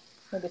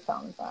 Maybe it's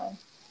on the fire.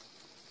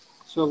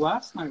 So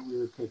last night we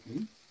were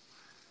cooking,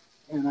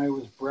 and I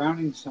was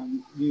browning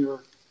some New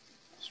York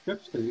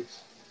strip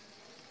steaks,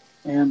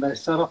 and I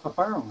set off a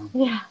fire alarm.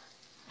 Yeah.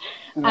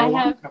 And our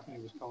alarm company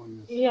was calling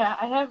this.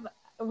 Yeah,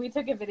 we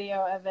took a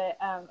video of it,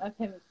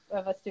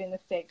 of us doing the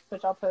steaks,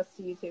 which I'll post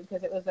to YouTube,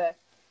 because it was a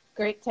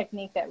great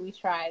technique that we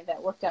tried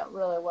that worked out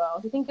really well.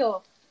 Do you think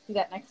you'll do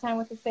that next time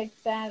with the steaks,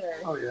 Dad? Or?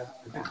 Oh, yeah,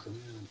 I think so,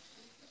 yeah.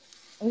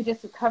 We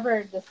just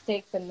covered the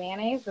steaks in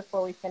mayonnaise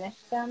before we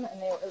finished them,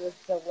 and it was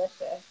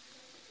delicious.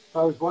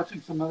 I was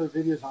watching some other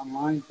videos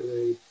online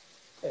today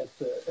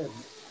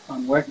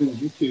on Wegman's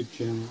YouTube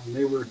channel, and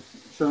they were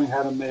showing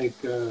how to make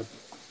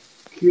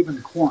Cuban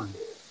corn.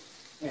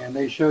 And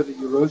they showed that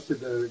you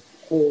roasted the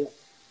whole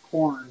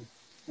corn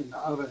in the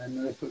oven, and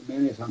then they put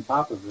mayonnaise on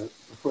top of it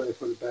before they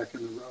put it back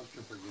in the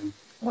roaster again.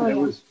 Oh,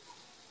 and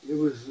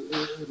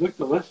it looked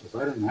delicious.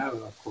 I didn't have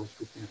it, of course.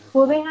 We can't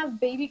have they have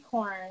baby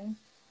corn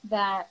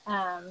that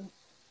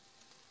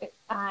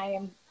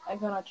I I'm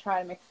gonna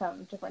try to make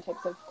some different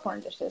types of corn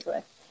dishes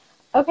with.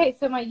 Okay,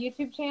 so my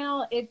YouTube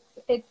channel,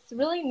 it's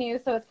really new,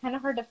 so it's kind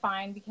of hard to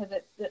find because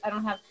I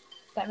don't have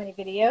that many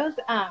videos.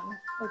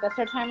 That's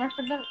our timer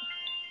for the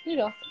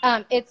noodles.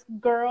 It's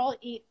Girl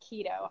Eat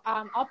Keto.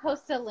 I'll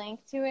post a link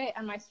to it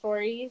on my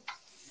stories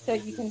so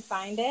you can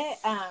find it.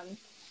 And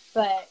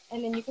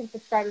then you can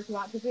subscribe if you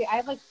want to. I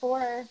have like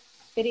 4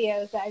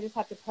 videos that I just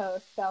have to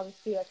post. So I'll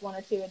just do like 1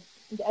 or 2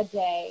 a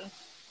day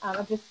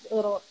of just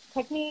little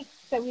techniques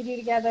that we do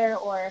together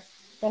or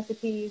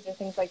recipes or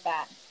things like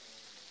that.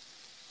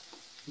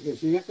 Okay,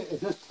 so you have to,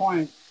 at this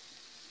point,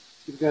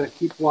 you've got to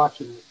keep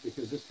watching it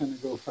because it's going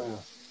to go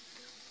fast.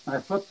 And I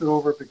flipped it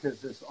over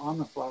because this on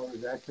the flour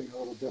is actually a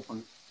little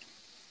different.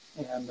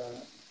 And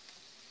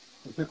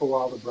it took a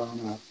while to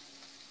brown up.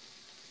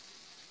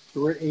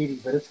 So we're at 80,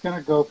 but it's going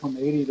to go from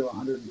 80 to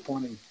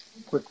 120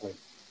 quickly,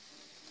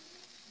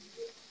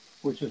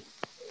 which is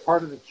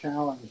part of the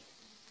challenge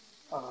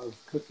of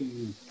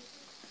cooking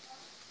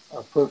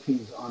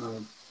proteins on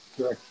a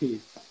direct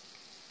heat.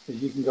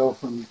 Because you can go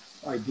from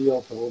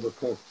ideal to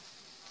overcooked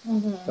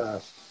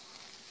fast.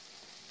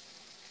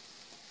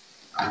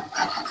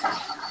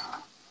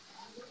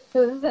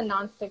 So this is a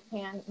non-stick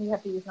pan. You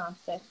have to use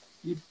non-stick.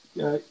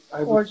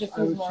 I would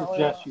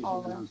suggest using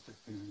a non-stick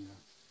pan, yeah.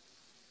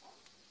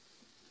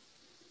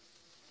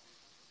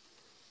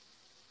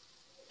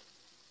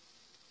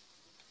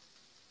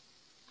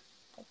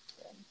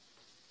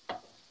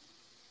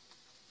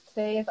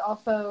 Today is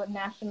also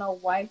National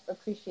Wife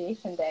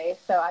Appreciation Day,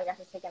 so I got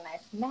to take a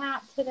nice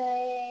nap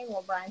today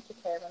while Brian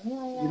took care of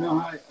Amelia. You know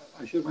how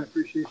I showed my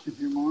appreciation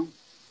for your mom?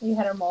 You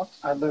had her mulch.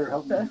 I let her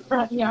help me the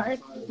front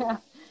yard. Yeah.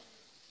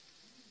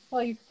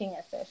 Well, you're cooking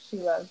her fish. She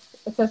loves.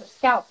 It says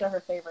scallops are her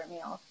favorite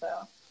meal,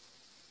 so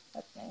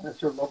that's nice. That's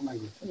her love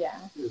language. Yeah.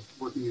 Is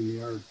working in the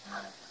yard.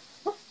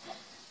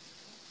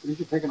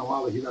 These are taking a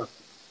while to heat up.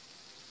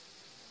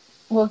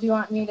 Well, do you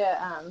want me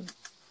to?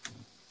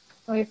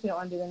 I guess we don't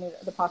want to do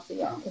the pasta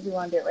yet because we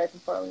want to do it right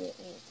before we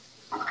eat.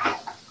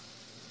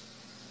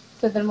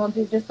 So then we'll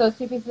do just those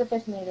 2 pieces of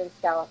fish and then do the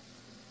scallops.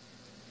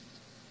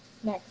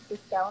 Next is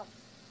scallops.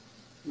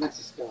 Next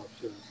is scallops,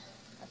 sure.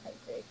 Okay,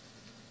 great.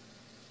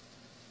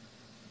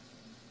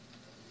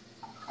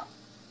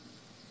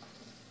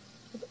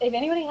 If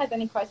anybody has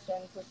any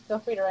questions, just feel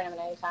free to write them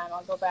at any time.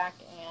 I'll go back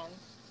and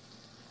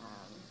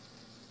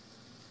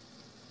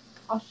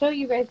I'll show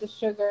you guys the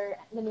sugar,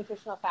 the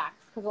nutritional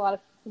facts, because a lot of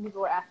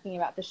people were asking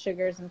about the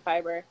sugars and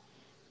fiber.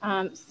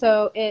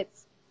 So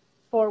it's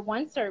for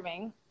 1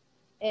 serving.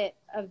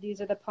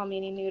 These are the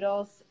palmini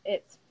noodles.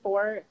 It's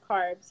 4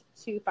 carbs,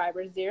 2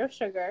 fibers, 0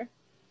 sugar,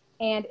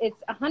 and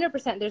it's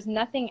 100%. There's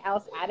nothing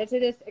else added to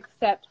this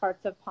except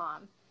hearts of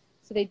palm.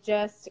 So they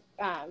just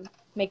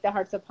make the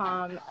hearts of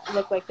palm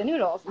look like the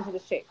noodles into the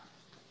shape.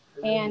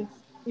 And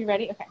you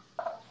ready? Okay.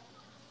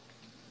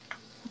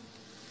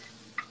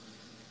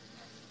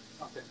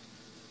 Okay.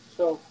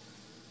 So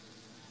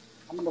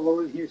I'm going to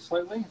lower it here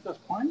slightly at this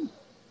point,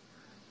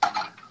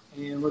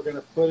 and we're going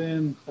to put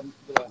in the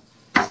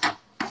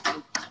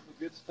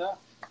good stuff.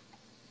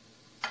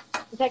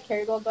 Is that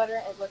Kerrygold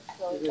butter? It looks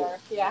really dark.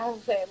 Yeah, I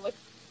would say it looks.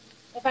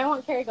 If I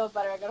want Kerrygold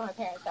butter, I go to my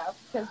parents' house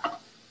because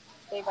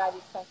they buy the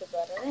expensive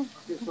butter.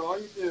 Okay, so all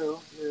you do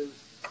is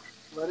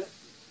let it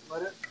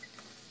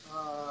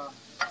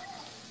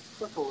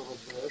cook a little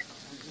bit,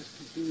 and just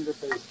continue to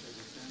baste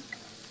everything.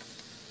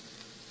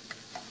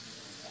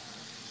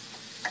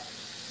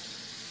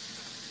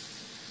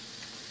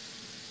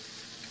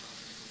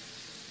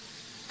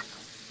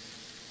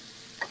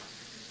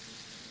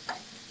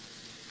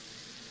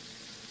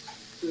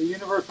 So the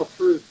universal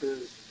truth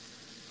is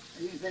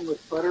anything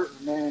with butter or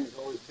mayonnaise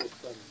always tastes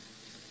better.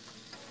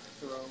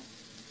 So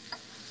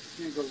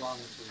you can't go wrong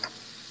with it.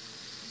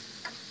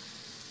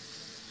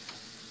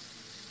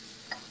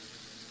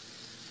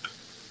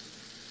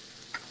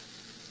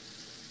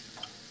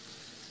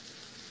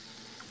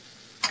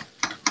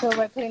 So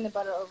by putting the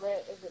butter over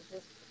it, is it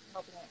just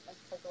helping it like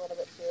cook a little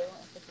bit too?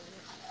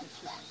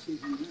 It's just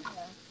seasoning it.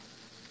 Yeah.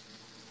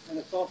 And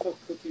it's also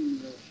cooking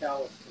the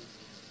shallots.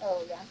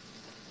 Oh, yeah.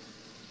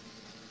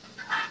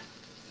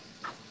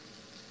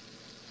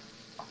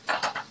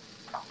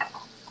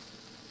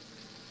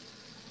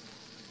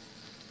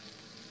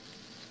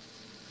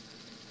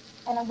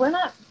 And we're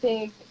not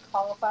big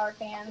cauliflower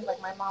fans.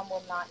 Like, my mom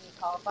will not eat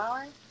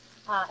cauliflower.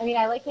 I mean,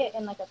 I like it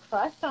in, like, a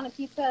crust on a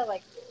pizza,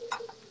 like,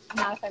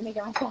 not if I make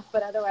it myself,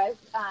 but otherwise.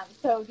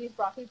 So these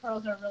broccoli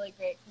pearls are really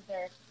great because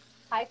they're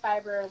high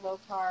fiber, low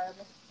carb.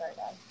 Sorry,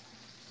 Dad.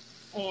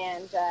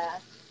 And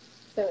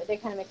so they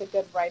kind of make a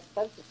good rice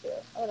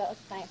substitute. Oh, that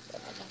looks nice.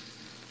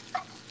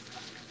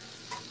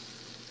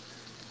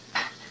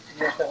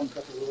 You have that one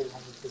cut a really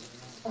long too.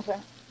 Okay.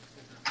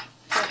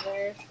 So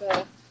there's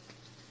the.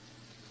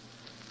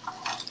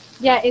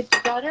 Yeah, it's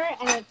butter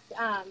and it's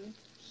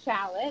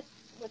shallots,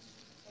 which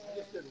I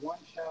just did 1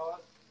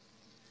 shallot.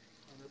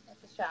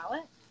 That's a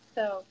shallot.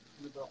 So.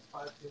 And about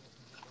 5 tablespoons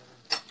of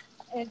butter.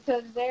 And so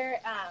is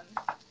there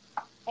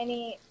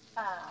any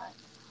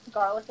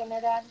garlic in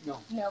there, Dad? No.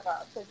 No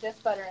garlic. So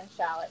just butter and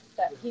shallots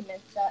that he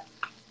minced up.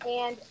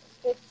 And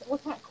it's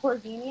what kind of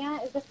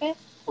Corvinia is the fish?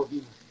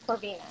 Corvina.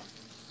 Corvina.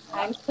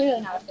 I'm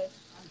clearly not a fish.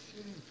 I'm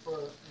shooting for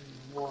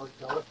a more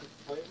delicate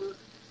flavor,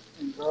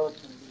 and garlic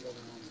can be other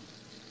onions.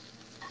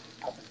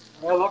 I think.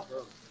 I love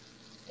garlic.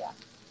 Yeah.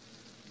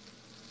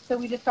 So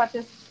we just got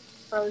this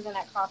frozen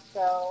at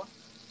Costco,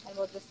 and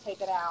we'll just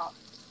take it out.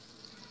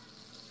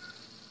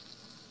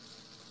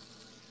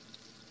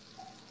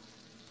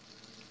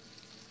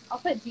 I'll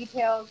put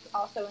details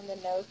also in the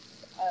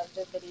notes of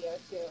the video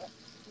too,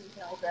 so you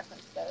can always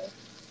reference those.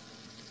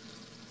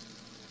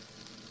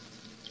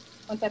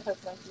 Once I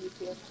post them to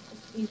YouTube,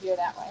 it's easier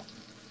that way.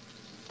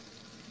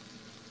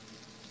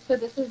 So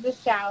this is the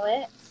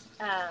shallot,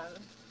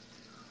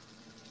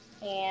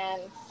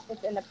 and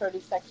it's in the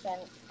produce section.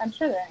 I'm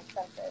sure they're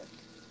inexpensive,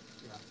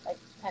 Yeah. like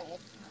pennies,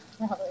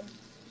 probably.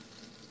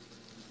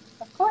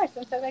 Of course,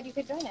 I'm so glad you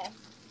could join us.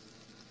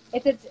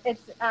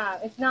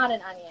 It's not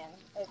an onion.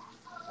 It's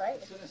right.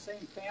 It's in the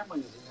same family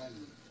as an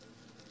onion,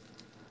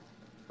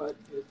 but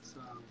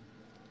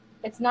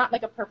It's not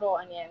like a purple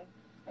onion.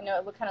 I know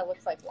it kind of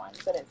looks like one,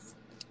 but it's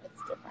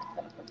different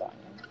than a purple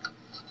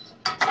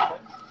onion.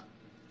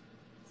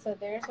 So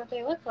there's what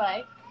they look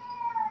like.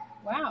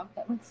 Wow,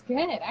 that looks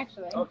good,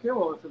 actually. okay.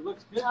 Well, if it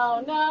looks good.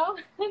 Oh no,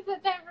 is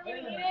it time for me to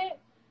eat it?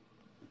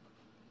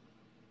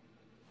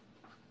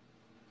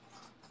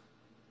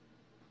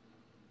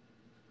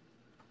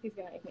 He's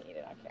gonna make me eat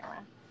it on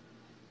camera.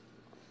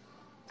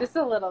 Just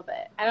a little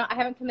bit. I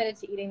haven't committed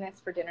to eating this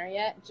for dinner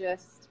yet.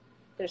 Just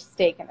there's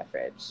steak in the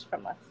fridge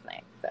from last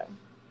night, so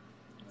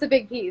it's a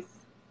big piece.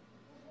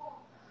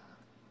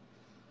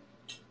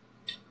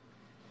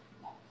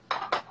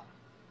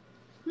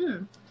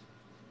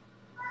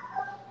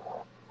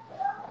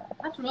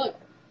 That's really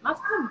good. That's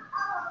good.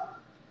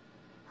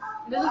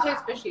 It doesn't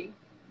taste fishy.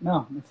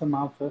 No, it's a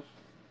mild fish.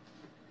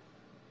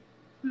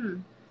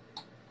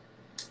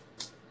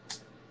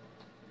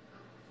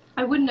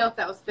 I wouldn't know if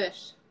that was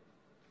fish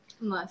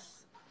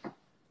unless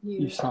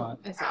You saw it.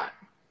 I saw it.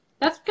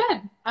 That's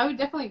good. I would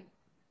definitely.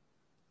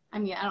 I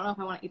mean, I don't know if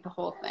I want to eat the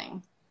whole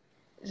thing.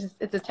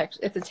 It's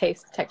a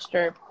taste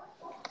texture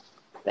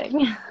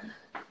thing.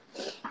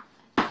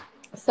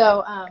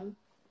 So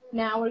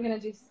now we're gonna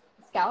do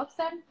scallops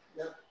then.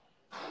 Yep.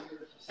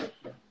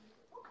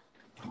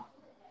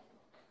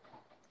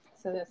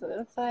 So that's what it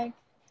looks like.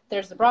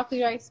 There's the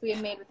broccoli rice we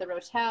had made with the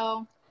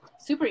rotel.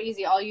 Super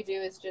easy. All you do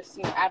is just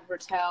add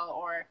rotel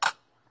or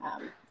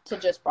to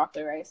just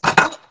broccoli rice.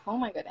 Oh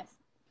my goodness,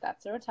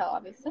 that's the rotel,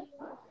 obviously.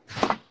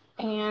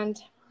 And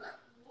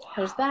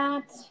there's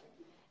that.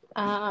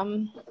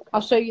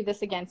 I'll show you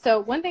this again.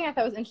 So one thing I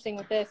thought was interesting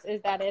with this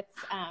is that it's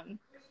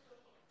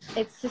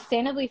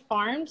sustainably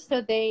farmed,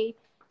 so they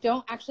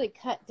don't actually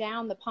cut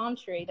down the palm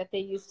tree that they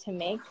use to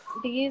make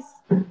these.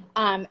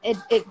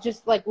 It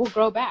just like will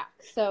grow back.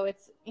 So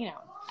it's,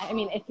 I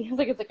mean, it feels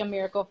like it's like a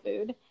miracle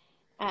food.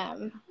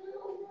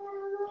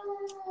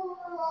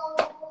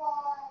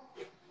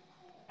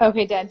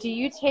 Okay, Dad, do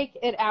you take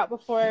it out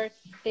before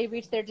they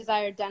reach their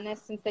desired doneness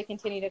since they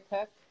continue to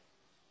cook?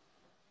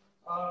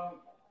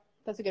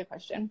 That's a good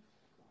question.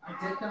 I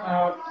take them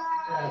out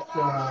at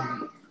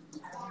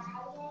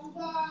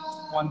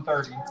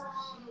 1:30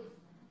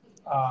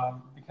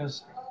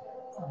 because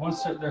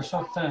once they're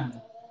so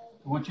thin,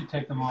 once you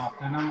take them off,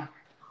 they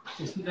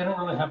don't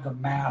really have the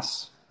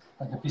mass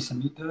like a piece of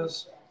meat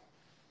does.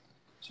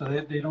 So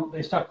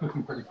they stop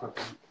cooking pretty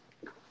quickly.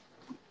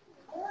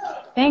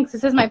 Thanks.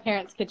 This is my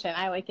parents' kitchen.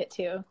 I like it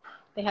too.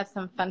 They have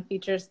some fun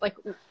features. Like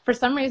for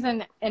some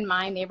reason in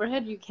my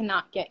neighborhood, you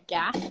cannot get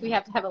gas. We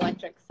have to have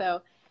electric.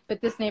 But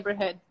this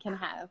neighborhood can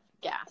have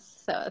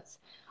gas. So it's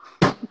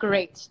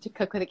great to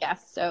cook with a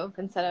gas stove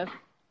instead of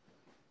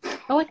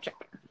electric.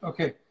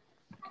 Okay.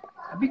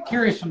 I'd be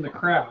curious from the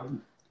crowd,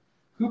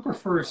 who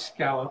prefers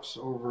scallops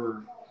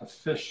over a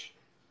fish?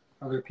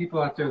 Are there people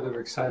out there that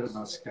are excited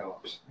about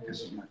scallops? I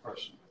guess is my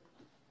question.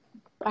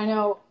 I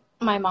know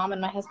my mom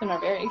and my husband are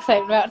very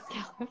excited about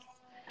scallops.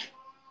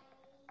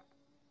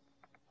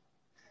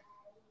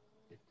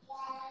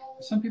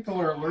 Some people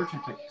are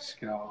allergic to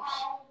scallops.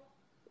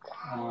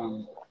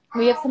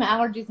 We have some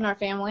allergies in our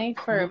family.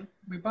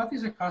 We bought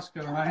these at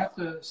Costco, and I have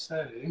to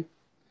say,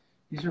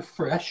 these are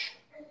fresh.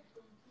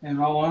 In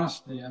all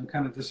honesty, I'm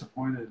kind of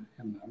disappointed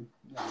in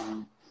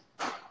them.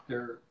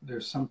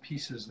 There's some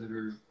pieces that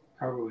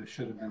probably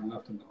should have been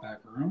left in the back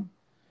room.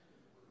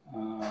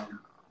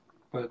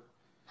 But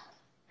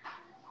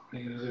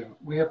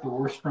we have the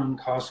worst run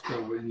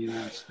Costco in the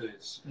United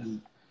States,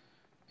 in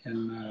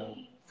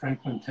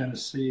Franklin,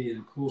 Tennessee,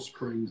 and Cool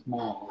Springs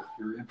Mall, if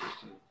you're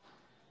interested.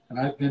 And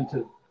I've been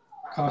to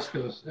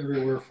Costco's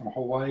everywhere from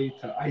Hawaii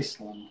to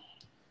Iceland.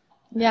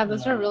 Yeah,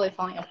 those are really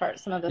falling apart.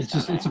 Some of this.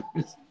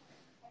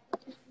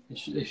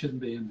 They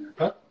shouldn't be in there.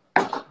 But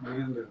what are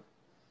you gonna do?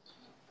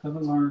 Live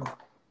and learn.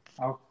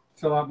 I'll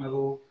fill out my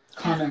little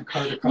comment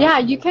card. Yeah,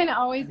 you can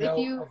always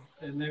they'll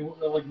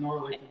ignore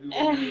it like they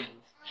do.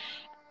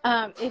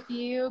 If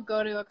you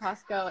go to a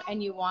Costco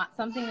and you want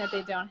something that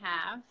they don't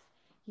have,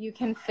 you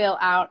can fill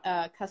out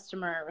a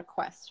customer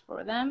request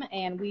for them,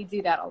 and we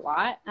do that a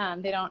lot.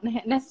 They don't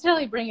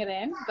necessarily bring it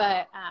in,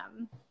 but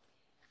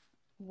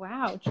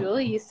Wow,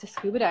 Julie used to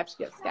scuba dive to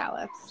get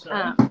scallops.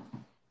 Sorry?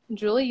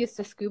 Julie used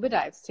to scuba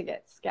dive to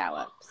get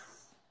scallops.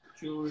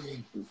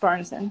 Julie.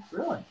 Barneson.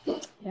 Really?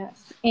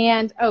 Yes.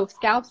 And,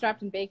 scallops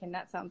wrapped in bacon.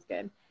 That sounds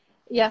good.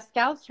 Yeah,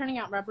 scallops turning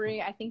out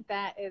rubbery, I think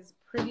that is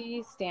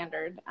pretty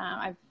standard.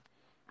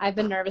 I've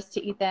been nervous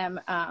to eat them.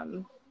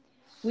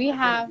 If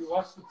you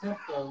watch the tip,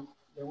 though,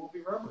 they won't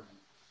be rubbery.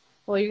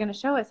 Well, you're going to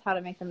show us how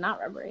to make them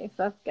not rubbery,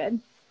 so that's good.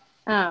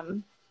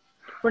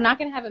 We're not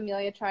going to have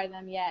Amelia try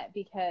them yet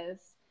because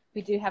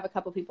we do have a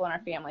couple people in our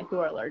family who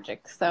are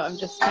allergic. So I'm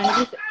just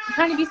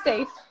trying to be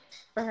safe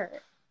for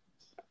her.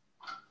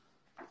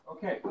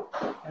 Okay,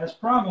 as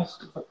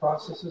promised, the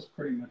process is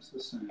pretty much the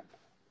same.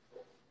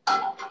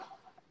 So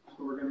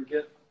we're going to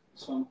get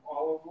some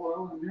olive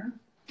oil in here.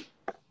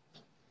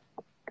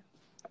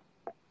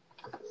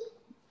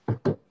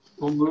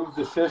 We'll move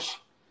the fish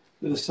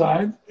to the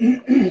side.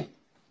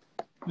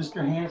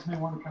 Mr. Hands may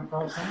want to come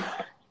across him.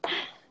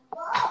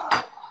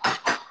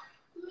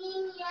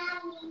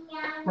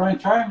 Brian,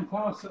 try and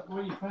tell us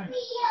what you think.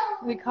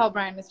 We call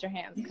Brian Mr.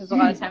 Hands because a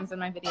lot of times in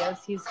my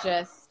videos he's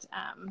just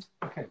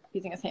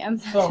using his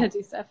hands to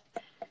do stuff.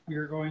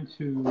 We're going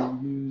to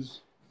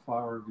use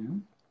flour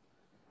again.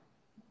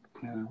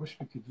 And I wish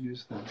we could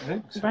use the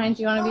eggs. Brian,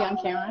 do you want to be on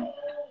camera?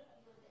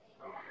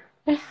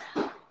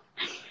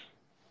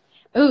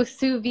 Ooh,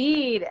 sous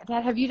vide.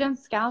 Dad, have you done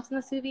scallops in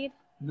the sous vide?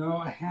 No,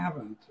 I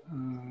haven't.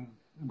 I'm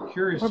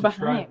curious We're to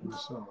behind. try it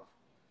myself.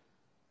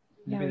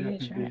 Maybe we that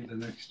need to can try be it. the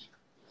next.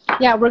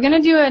 Yeah, we're going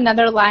to do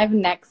another live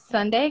next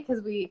Sunday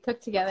because we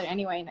cook together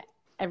anyway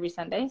every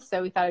Sunday.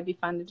 So we thought it'd be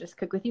fun to just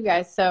cook with you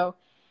guys. So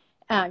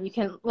you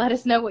can let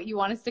us know what you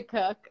want us to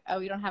cook.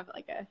 We don't have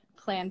like a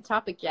planned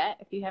topic yet.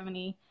 If you have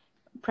any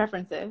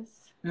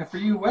preferences. Now, for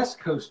you West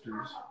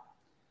Coasters,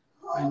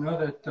 I know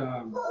that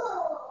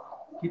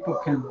people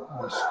can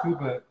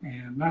scuba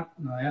and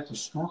they have to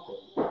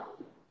snorkel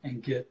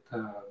and get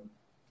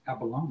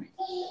abalone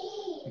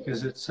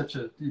because it's such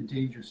an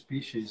endangered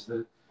species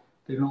that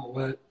they don't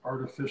let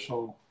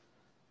artificial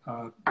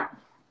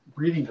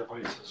breeding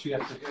devices. You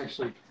have to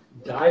actually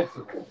dive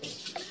for them.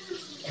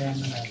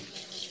 And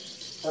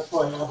that's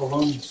why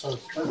abalone is so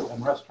expensive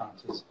in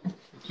restaurants. It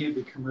can't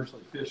be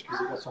commercially fished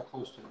because it got so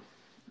close to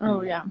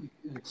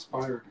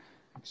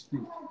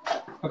extinct.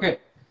 Okay,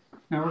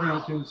 now we're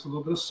going to do a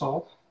little bit of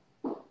salt.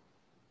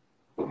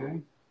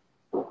 Okay.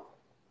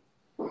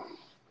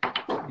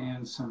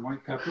 And some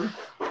white pepper.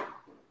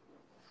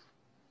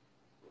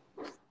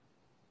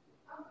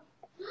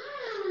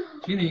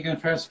 Gina, you going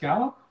to try a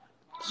scallop?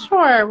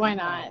 Sure, why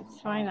not?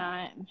 Why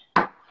not?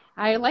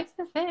 I like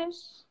the fish.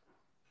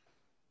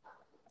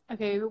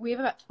 Okay, we have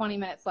about 20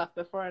 minutes left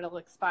before it'll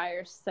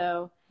expire,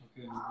 so...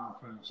 Okay, I'm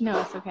going fast. No,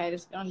 it's okay. I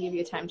just want to give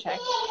you a time check.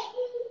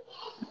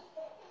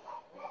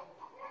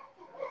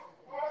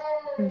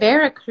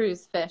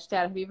 Veracruz fish.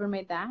 Dad, have you ever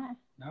made that?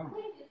 No.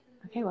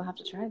 Okay, we'll have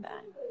to try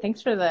that.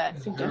 Thanks for the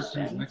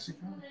suggestion. Veracruz,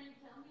 Mexico?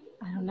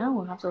 I don't know.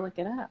 We'll have to look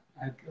it up.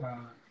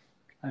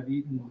 I've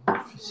eaten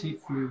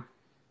seafood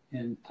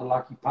in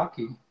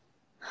Tlaquepaque,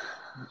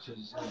 which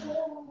is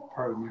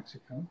part of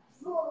Mexico.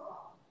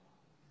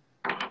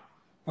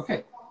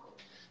 Okay.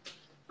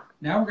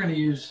 Now we're going to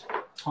use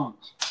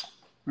tongs,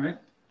 right?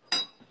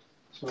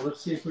 So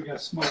let's see if we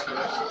got smoke.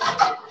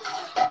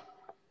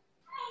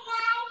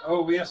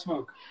 Oh, we have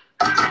smoke.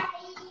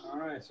 All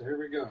right, so here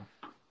we go.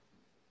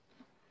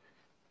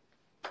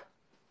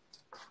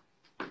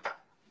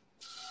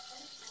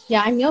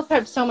 Yeah, I meal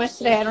prepped so much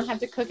today. I don't have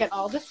to cook at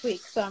all this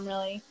week, so I'm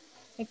really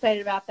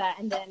excited about that.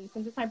 And then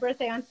since it's my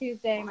birthday on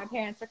Tuesday, my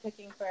parents are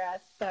cooking for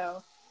us,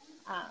 so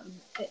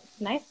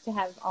it's nice to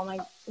have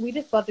we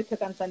just love to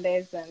cook on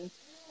Sundays and,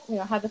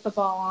 have the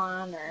football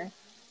on or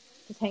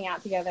just hang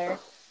out together.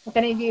 If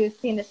any of you have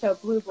seen the show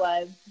Blue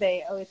Bloods,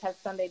 they always have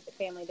Sunday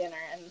family dinner,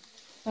 and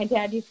my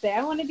dad used to say,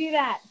 I want to do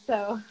that,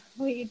 so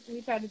we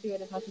try to do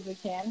it as much as we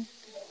can.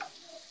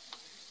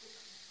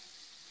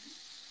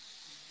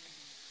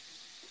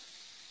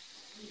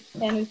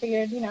 And we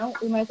figured, we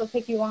might as well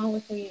take you along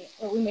with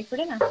what we make for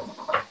dinner.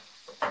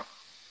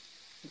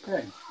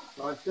 Okay,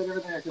 so I fit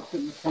everything I could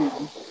fit in the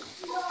pan.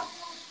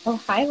 Oh,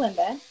 hi,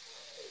 Linda.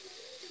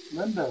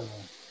 Linda,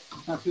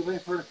 it's not too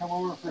late for her to come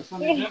over for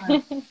Sunday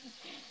dinner.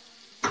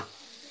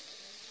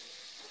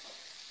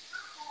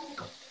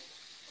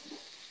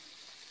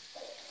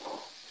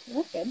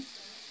 That's good.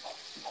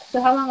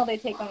 So how long will they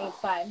take on each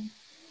side?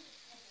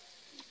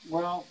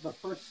 Well, the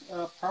first,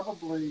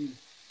 probably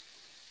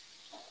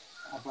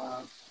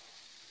about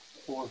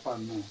 4 or 5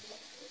 minutes.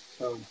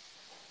 So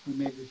we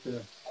may get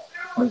the...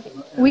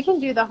 We can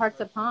do the hearts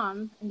of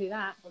palm and do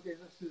that. Okay,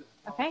 let's do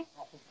that. Okay.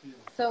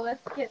 So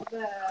let's get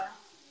the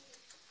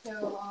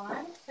stove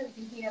on so we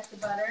can heat up the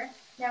butter.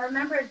 Now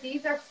remember,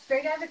 these are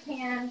straight out of the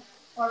can,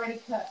 already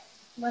cooked.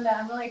 Linda,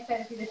 I'm really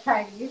excited for you to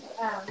try these.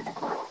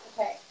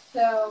 Okay,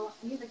 so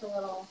music a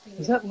little.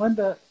 Is that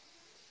Linda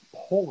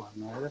Poland,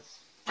 right? That's...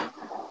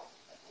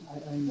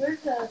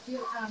 Where's the, I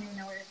don't even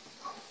know where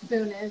the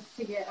spoon is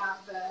to get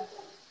out the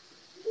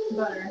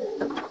butter.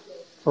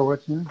 For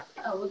what, you?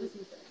 Oh, we'll just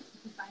use it.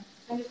 It's fine.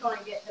 I'm just going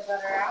to get the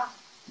butter out.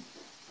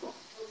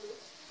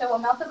 So we'll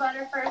melt the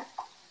butter first,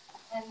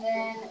 and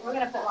then we're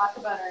going to put lots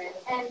of butter in.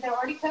 And they're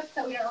already cooked,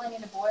 so we don't really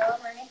need to boil them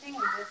or anything.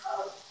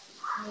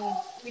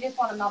 We just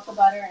want to melt the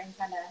butter and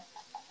kind of...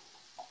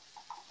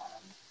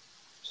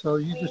 So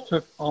you just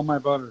took all my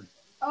butter.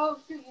 Oh,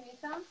 shoot, you need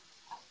some?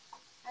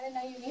 I didn't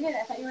know you needed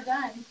it. I thought you were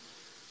done.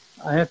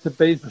 I have to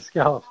bathe the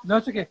scallops. No,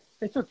 it's okay.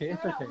 It's okay. No,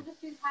 It's no, okay. we'll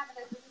just use half of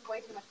this. This is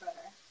way too much butter.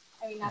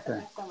 I mean, not that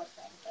there's so much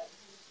thing, but...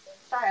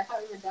 Sorry, I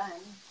thought we were done.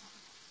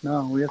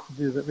 No, we have to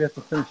do that. We have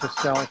to finish the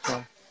scallops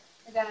off.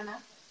 Is that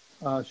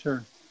enough?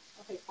 Sure.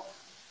 Okay, cool.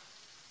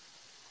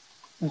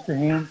 Mr.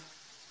 Hands?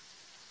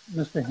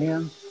 Mr.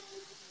 Hands?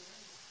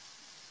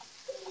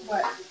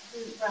 What?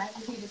 Brian,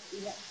 did you just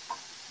eat it?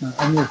 No,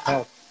 I need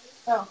help.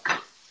 Oh.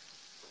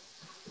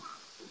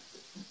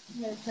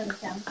 I'm going to turn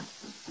it down.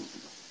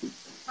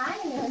 Hi,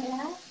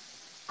 Amelia.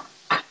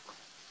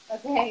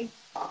 Okay.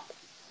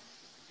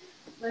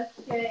 Let's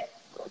get...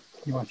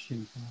 You want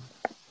Gina?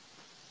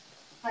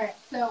 Alright,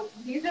 so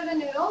these are the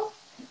noodles.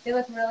 They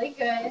look really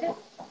good.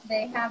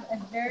 They have a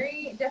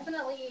very,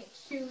 definitely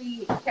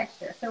chewy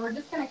texture. So we're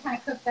just going to kind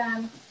of cook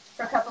them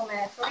for a couple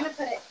minutes. We're going to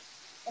put it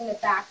in the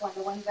back one,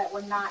 the ones that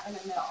were not in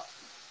the middle.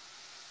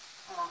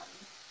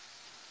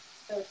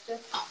 So it's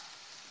just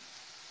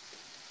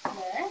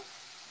there.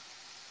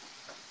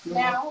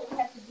 Now what we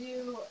have to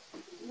do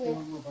with,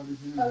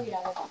 oh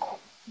yeah, that's okay.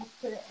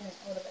 Just put it in a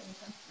little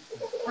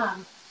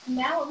bit.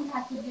 Now what we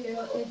have to do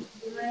is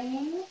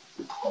drain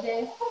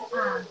this.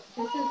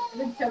 This has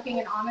been soaking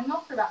in almond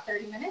milk for about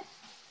 30 minutes.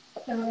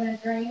 So we're going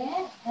to drain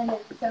it and then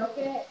soak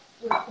it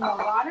with some more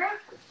water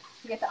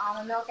to get the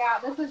almond milk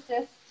out. This was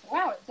just,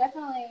 wow, it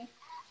definitely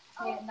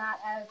made it not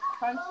as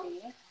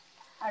crunchy.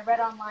 I read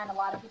online a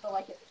lot of people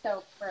like it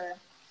soaked for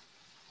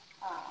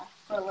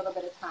a little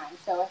bit of time.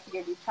 So I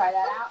figured we'd try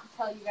that out and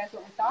tell you guys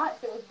what we thought.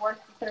 If it was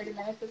worth the 30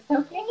 minutes of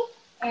soaking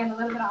and a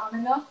little bit of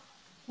almond milk.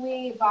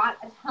 We bought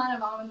a ton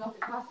of almond milk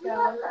at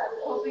Costco,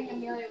 hoping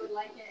Amelia would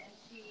like it, and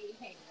she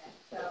hated it.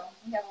 So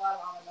we have a lot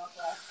of almond milk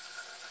left.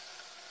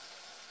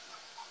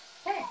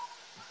 Okay.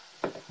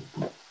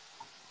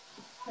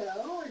 So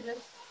we're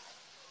just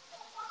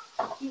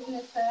heating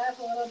this up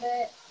a little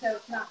bit so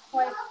it's not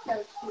quite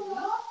so chewy.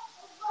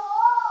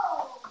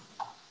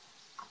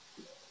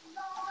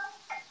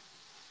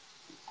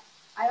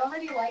 I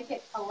already like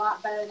it a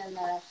lot better than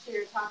the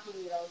sheer talking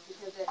noodles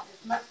because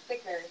it's much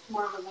thicker. It's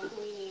more of a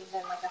linguine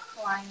than like a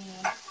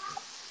slimy.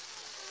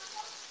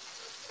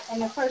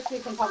 And of course we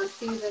can probably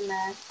season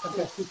this. I've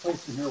got 2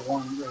 plates in here,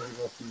 one ready to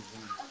go season.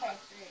 Okay,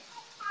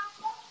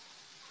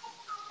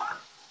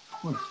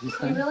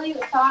 great. We really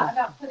thought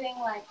about putting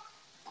like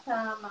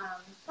some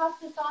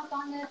pasta sauce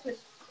on this, which,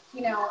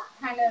 you know,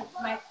 kind of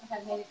might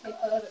have made it taste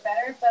a little bit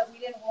better, but we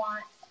didn't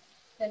want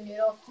the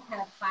noodles to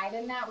kind of hide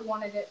in that. We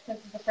wanted it, since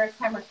it's the first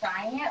time we're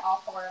trying it,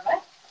 all 4 of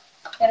us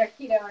that are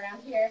keto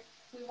around here,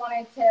 we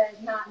wanted to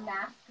not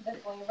mask the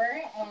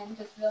flavor and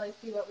just really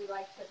see what we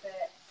liked with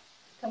it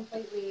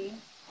completely,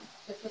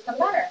 just with some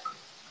butter.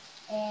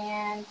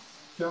 And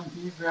Joan,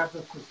 can you grab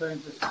this for a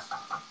second?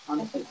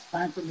 It's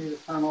time for me to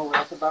turn over.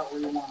 That's about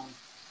where you want them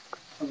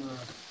from the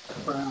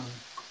brown.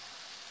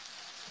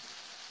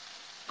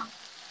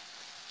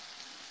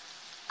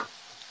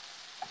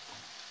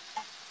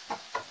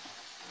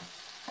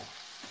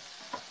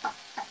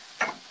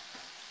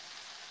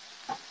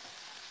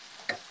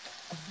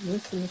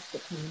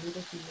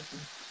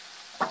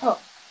 oh,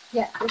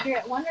 yes, if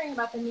you're wondering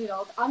about the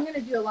noodles, I'm going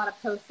to do a lot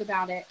of posts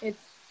about it.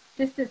 It's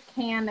just this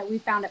can that we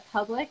found at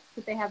Publix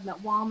that they have at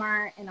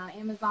Walmart and on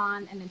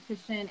Amazon and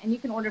Nutrition, and you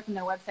can order from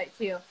their website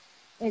too.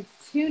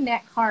 It's 2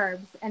 net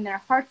carbs, and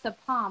they're hearts of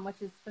palm,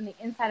 which is from the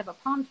inside of a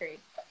palm tree.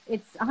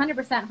 It's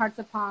 100% hearts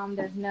of palm.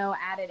 There's no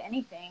added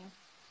anything.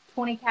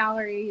 20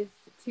 calories,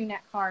 2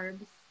 net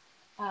carbs.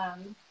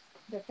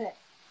 That's it.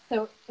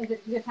 So is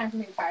it a good time for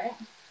me to try it?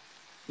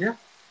 Yeah.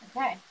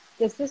 Okay.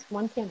 Is this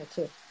 1 can or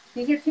 2?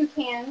 These are 2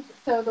 cans.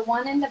 So the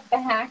one in the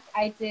back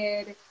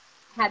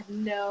had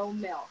no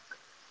milk.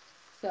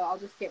 So I'll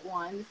just get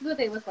one. This is what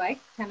they look like.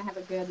 Kind of have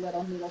a good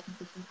little noodle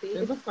consistency.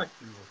 They look like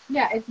noodles.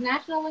 Yeah, it's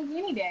National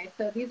Linguine Day.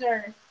 So these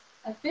are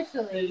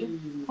officially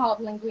called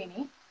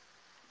linguine.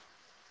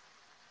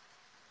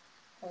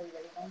 Are you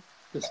ready then?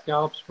 The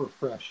scallops were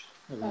fresh.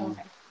 Oh,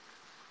 okay.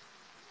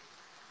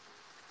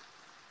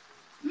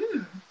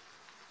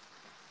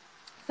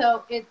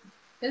 So it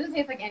doesn't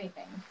taste like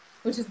anything,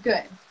 which is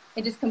good.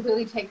 It just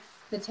completely takes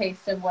the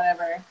taste of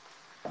whatever.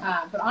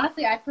 But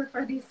honestly, I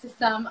prefer these to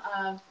some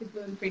of the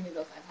gluten-free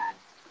noodles I've had.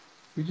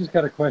 We just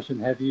got a question.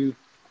 Have you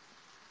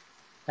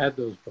had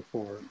those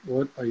before?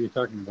 What are you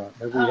talking about?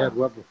 Have we had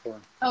what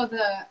before? Oh,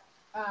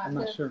 I'm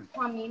not sure.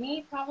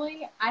 Palmini,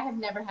 probably. I have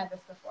never had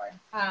this before.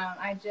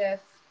 I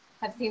just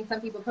have seen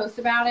some people post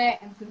about it,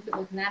 and since it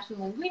was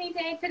National Linguine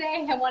Day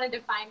today, I wanted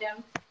to find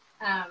them.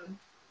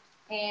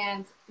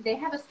 And they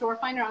have a store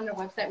finder on their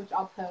website, which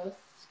I'll post.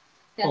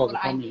 That's what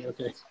I used.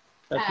 Okay.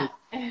 That's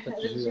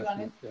what you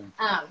wanted.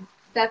 Yeah.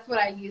 That's what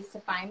I used to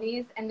find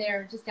these, and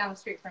they're just down the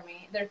street from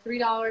me. They're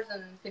 $3.50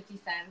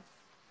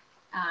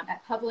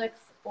 at Publix,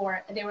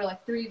 or they were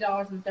like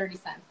 $3.30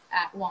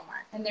 at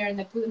Walmart. And they're in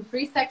the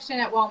gluten-free section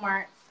at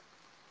Walmart,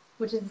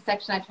 which is a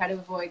section I try to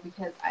avoid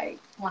because I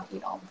want to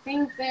eat all the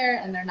things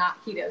there, and they're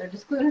not keto; they're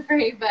just gluten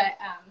free. But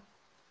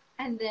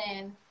and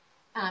then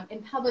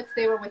in Publix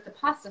they were with the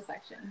pasta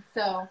section,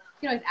 so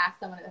you can always ask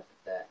someone at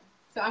the.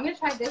 So I'm gonna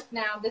try this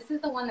now. This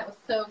is the one that was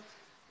soaked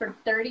for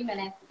 30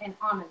 minutes in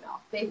almond milk.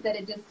 They said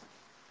it just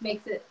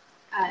makes it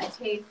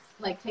taste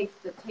like takes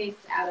the taste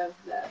out of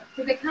the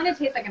because it kind of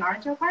tastes like an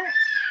artichoke heart.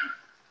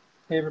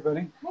 Hey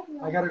everybody,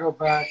 I gotta go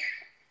back.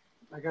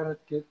 I gotta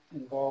get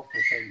involved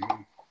with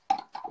everything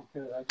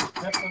because I just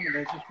kept them and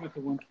they just went to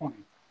 120.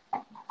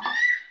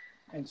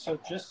 And so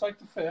just like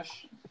the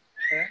fish,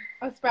 okay?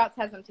 Oh, Sprouts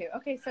has them too.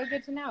 Okay, so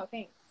good to know.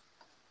 Thanks.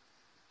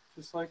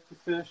 Just like the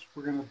fish,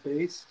 we're gonna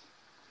baste.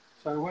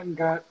 So I went and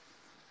got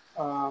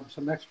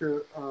some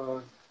extra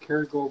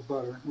Kerrygold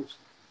butter, which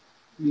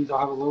means I'll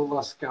have a little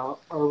less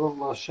scallop or a little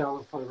less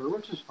shallot flavor,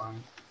 which is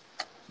fine.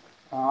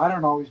 I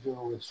don't always do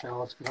it with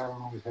shallots because I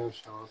don't always have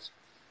shallots.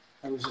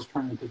 I was just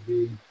trying to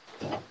be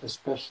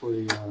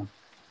especially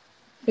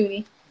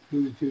Foodie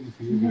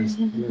for you guys.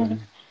 Yeah.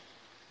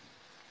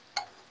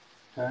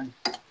 Okay.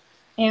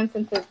 And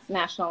since it's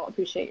National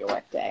Appreciate Your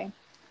Work Day.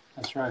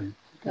 That's right.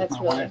 That's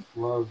my really... wife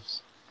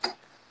loves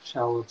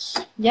shallots.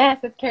 Yes,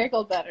 it's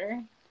Kerrygold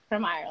butter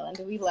from Ireland.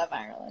 We love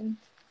Ireland.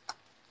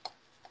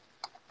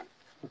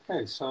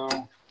 Okay, so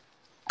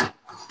are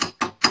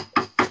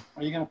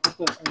you gonna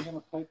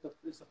plate the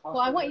pasta? Well,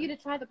 I want you to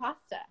try the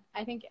pasta.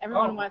 I think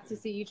everyone wants to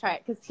see you try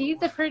it because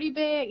he's a pretty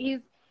big. He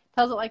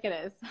tells it like it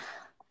is.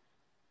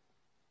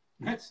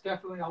 It's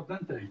definitely al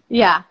dente.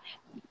 Yeah,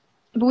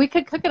 but we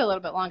could cook it a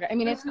little bit longer. I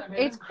mean, it's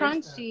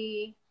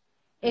crunchy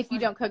if you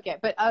don't cook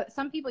it. But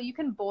some people you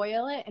can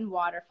boil it in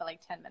water for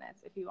like 10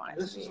 minutes if you want it.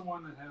 This is the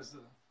one that has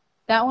the.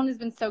 That one has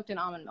been soaked in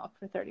almond milk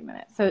for 30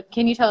 minutes. So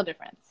can you tell a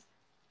difference?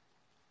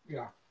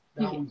 Yeah,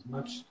 that one's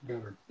much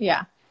better.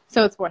 Yeah,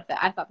 so it's worth it.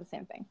 I thought the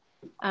same thing.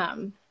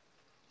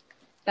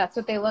 That's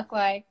what they look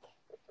like,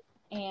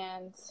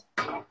 and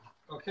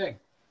okay,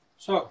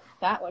 so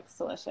that looks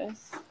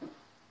delicious.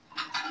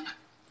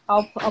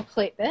 I'll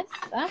plate this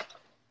up.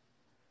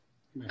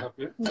 Can I help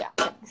you? Yeah,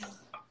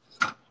 thanks.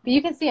 But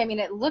you can see, I mean,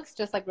 it looks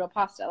just like real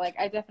pasta. Like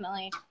I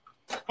definitely,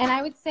 and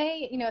I would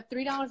say, you know,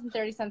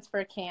 $3.30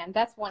 for a can.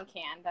 That's one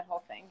can. That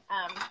whole thing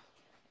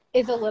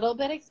is a little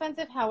bit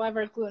expensive.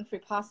 However, gluten-free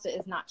pasta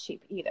is not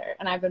cheap either,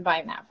 and I've been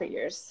buying that for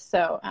years.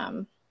 So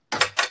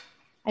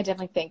I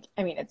definitely think,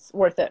 I mean, it's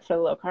worth it for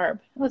the low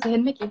carb. Oh, it's a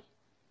hidden Mickey.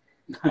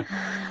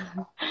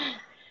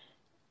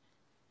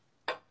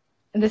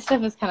 And this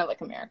stuff is kind of like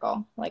a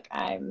miracle. Like,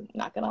 I'm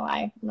not going to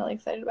lie. I'm really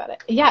excited about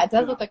it. Yeah, it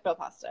does look like real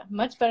pasta.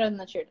 Much better than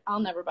the shirt. I'll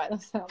never buy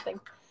those. I don't think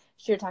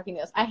shiitake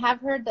noodles. I have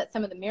heard that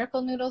some of the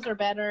miracle noodles are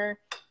better.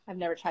 I've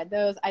never tried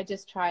those. I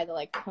just try the,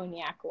 like,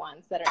 cognac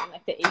ones that are in,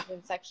 like, the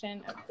Asian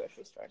section of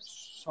grocery stores.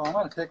 So I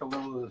want to take a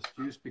little of this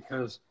juice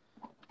because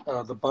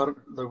the butter,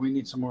 we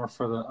need some more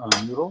for the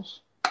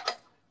noodles.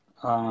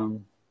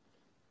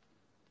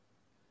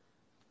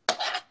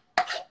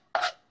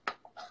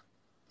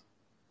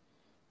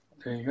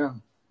 There you go.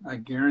 I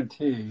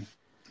guarantee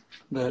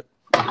that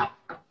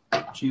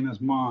Gina's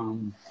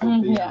mom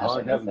will be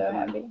she'll be so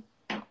happy.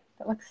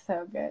 That looks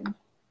so good.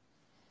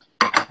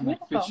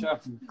 Make a good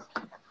chef and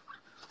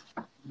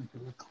make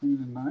it look clean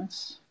and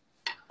nice.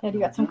 Dad, you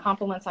got some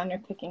compliments on your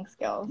cooking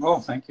skills. Oh,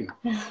 thank you.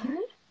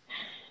 It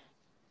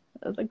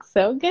looks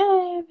so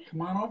good.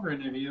 Come on over,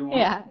 and if you want.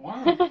 Yeah.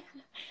 Wow.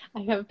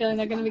 I have a feeling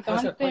they're going to be gone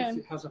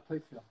soon. How's that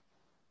plate feel?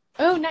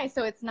 Oh, nice.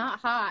 So it's not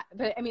hot,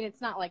 but I mean,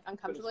 it's not like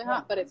uncomfortably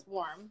hot, but it's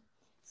warm.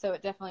 So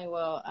it definitely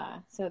will.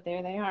 So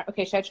there they are.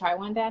 Okay, should I try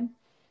one, Dad?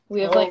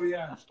 We have We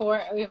have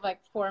like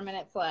 4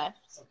 minutes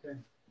left. Okay.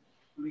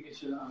 Let me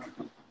get you.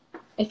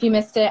 If you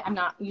missed it, I'm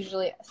not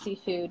usually a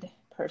seafood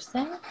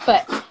person,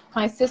 but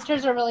my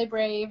sisters are really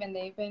brave, and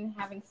they've been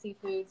having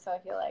seafood. So I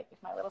feel like if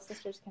my little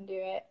sisters can do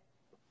it,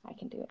 I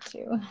can do it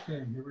too.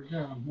 Okay, here we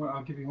go. Well,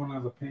 I'll give you one out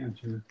of the pan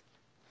too.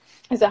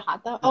 Is it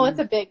hot though? Oh, it's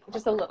a big,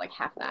 just a little, like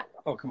half that.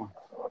 Oh, come on.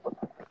 Oh,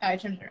 I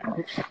turned it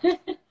around.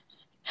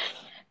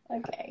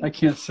 Okay. I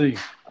can't see.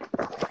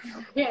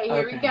 Okay,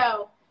 here we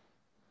go.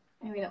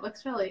 I mean, it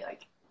looks really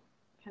like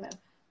kind of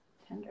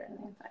tender on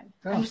the inside.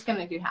 Oh. I'm just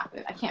gonna do half of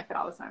it. I can't fit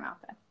all this in my mouth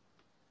then.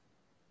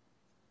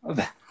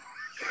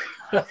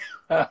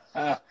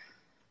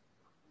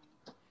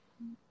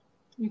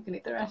 You can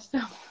eat the rest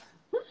though.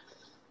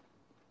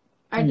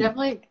 I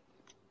definitely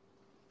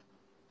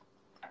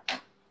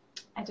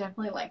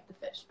like the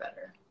fish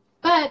better,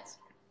 but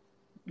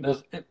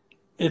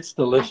it's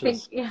delicious. I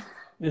think, yeah,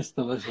 it's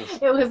delicious.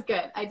 It was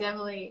good. I'm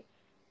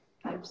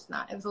just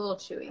not. It was a little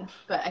chewy,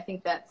 but I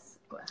think that's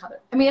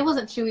I mean, it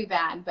wasn't chewy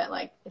bad, but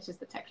like it's just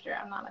the texture.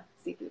 I'm not a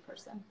seafood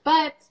person,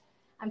 but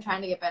I'm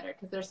trying to get better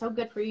because they're so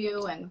good for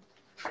you. And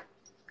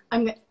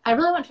I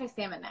really want to try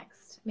salmon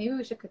next. Maybe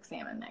we should cook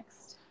salmon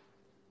next.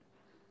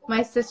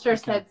 My sister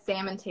said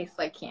salmon tastes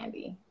like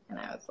candy. And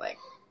I was like,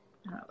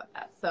 I don't know about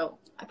that. So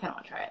I kind of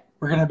want to try it.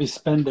 We're going to be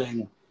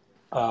spending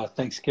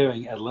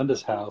Thanksgiving at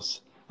Linda's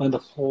house, Linda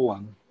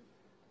Poland,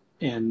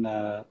 in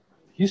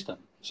Houston.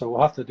 So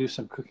we'll have to do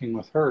some cooking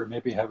with her.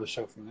 Maybe have a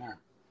show from there.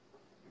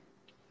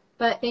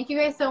 But thank you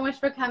guys so much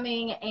for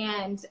coming.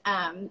 And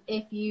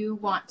if you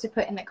want to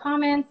put in the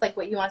comments like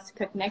what you want us to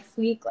cook next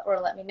week, or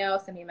let me know,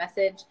 send me a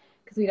message,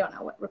 because we don't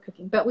know what we're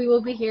cooking. But we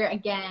will be here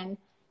again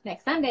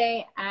next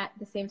Sunday at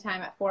the same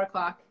time at 4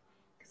 o'clock,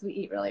 because we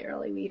eat really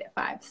early. We eat at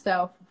 5.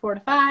 So from 4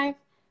 to 5,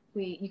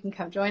 you can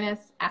come join us,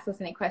 ask us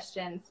any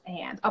questions,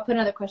 and I'll put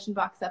another question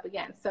box up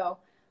again. So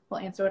we'll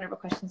answer whatever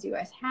questions you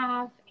guys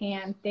have.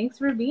 And thanks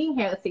for being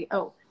here. Let's see.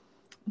 Oh,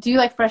 do you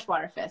like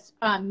freshwater fish?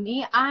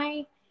 Me,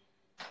 I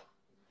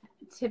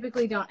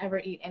typically don't ever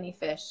eat any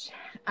fish.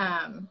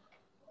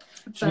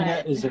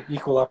 Gina is an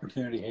equal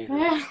opportunity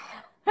hater.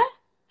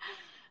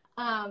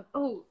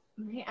 Oh,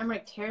 I'm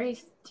like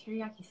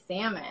teriyaki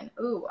salmon.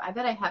 Ooh, I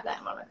bet I have that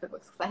in one of my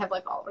cookbooks, because I have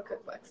like all of our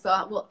cookbooks.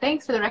 So, well,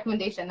 thanks for the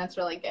recommendation. That's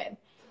really good.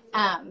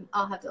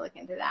 I'll have to look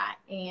into that.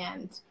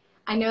 And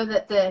I know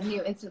that the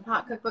new Instant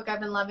Pot cookbook I've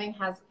been loving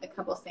has a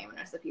couple salmon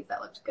recipes that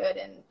looked good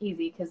and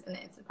easy, because in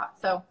the Instant Pot.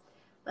 So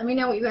let me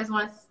know what you guys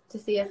want us to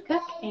see us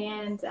cook.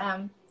 And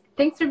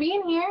thanks for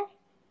being here.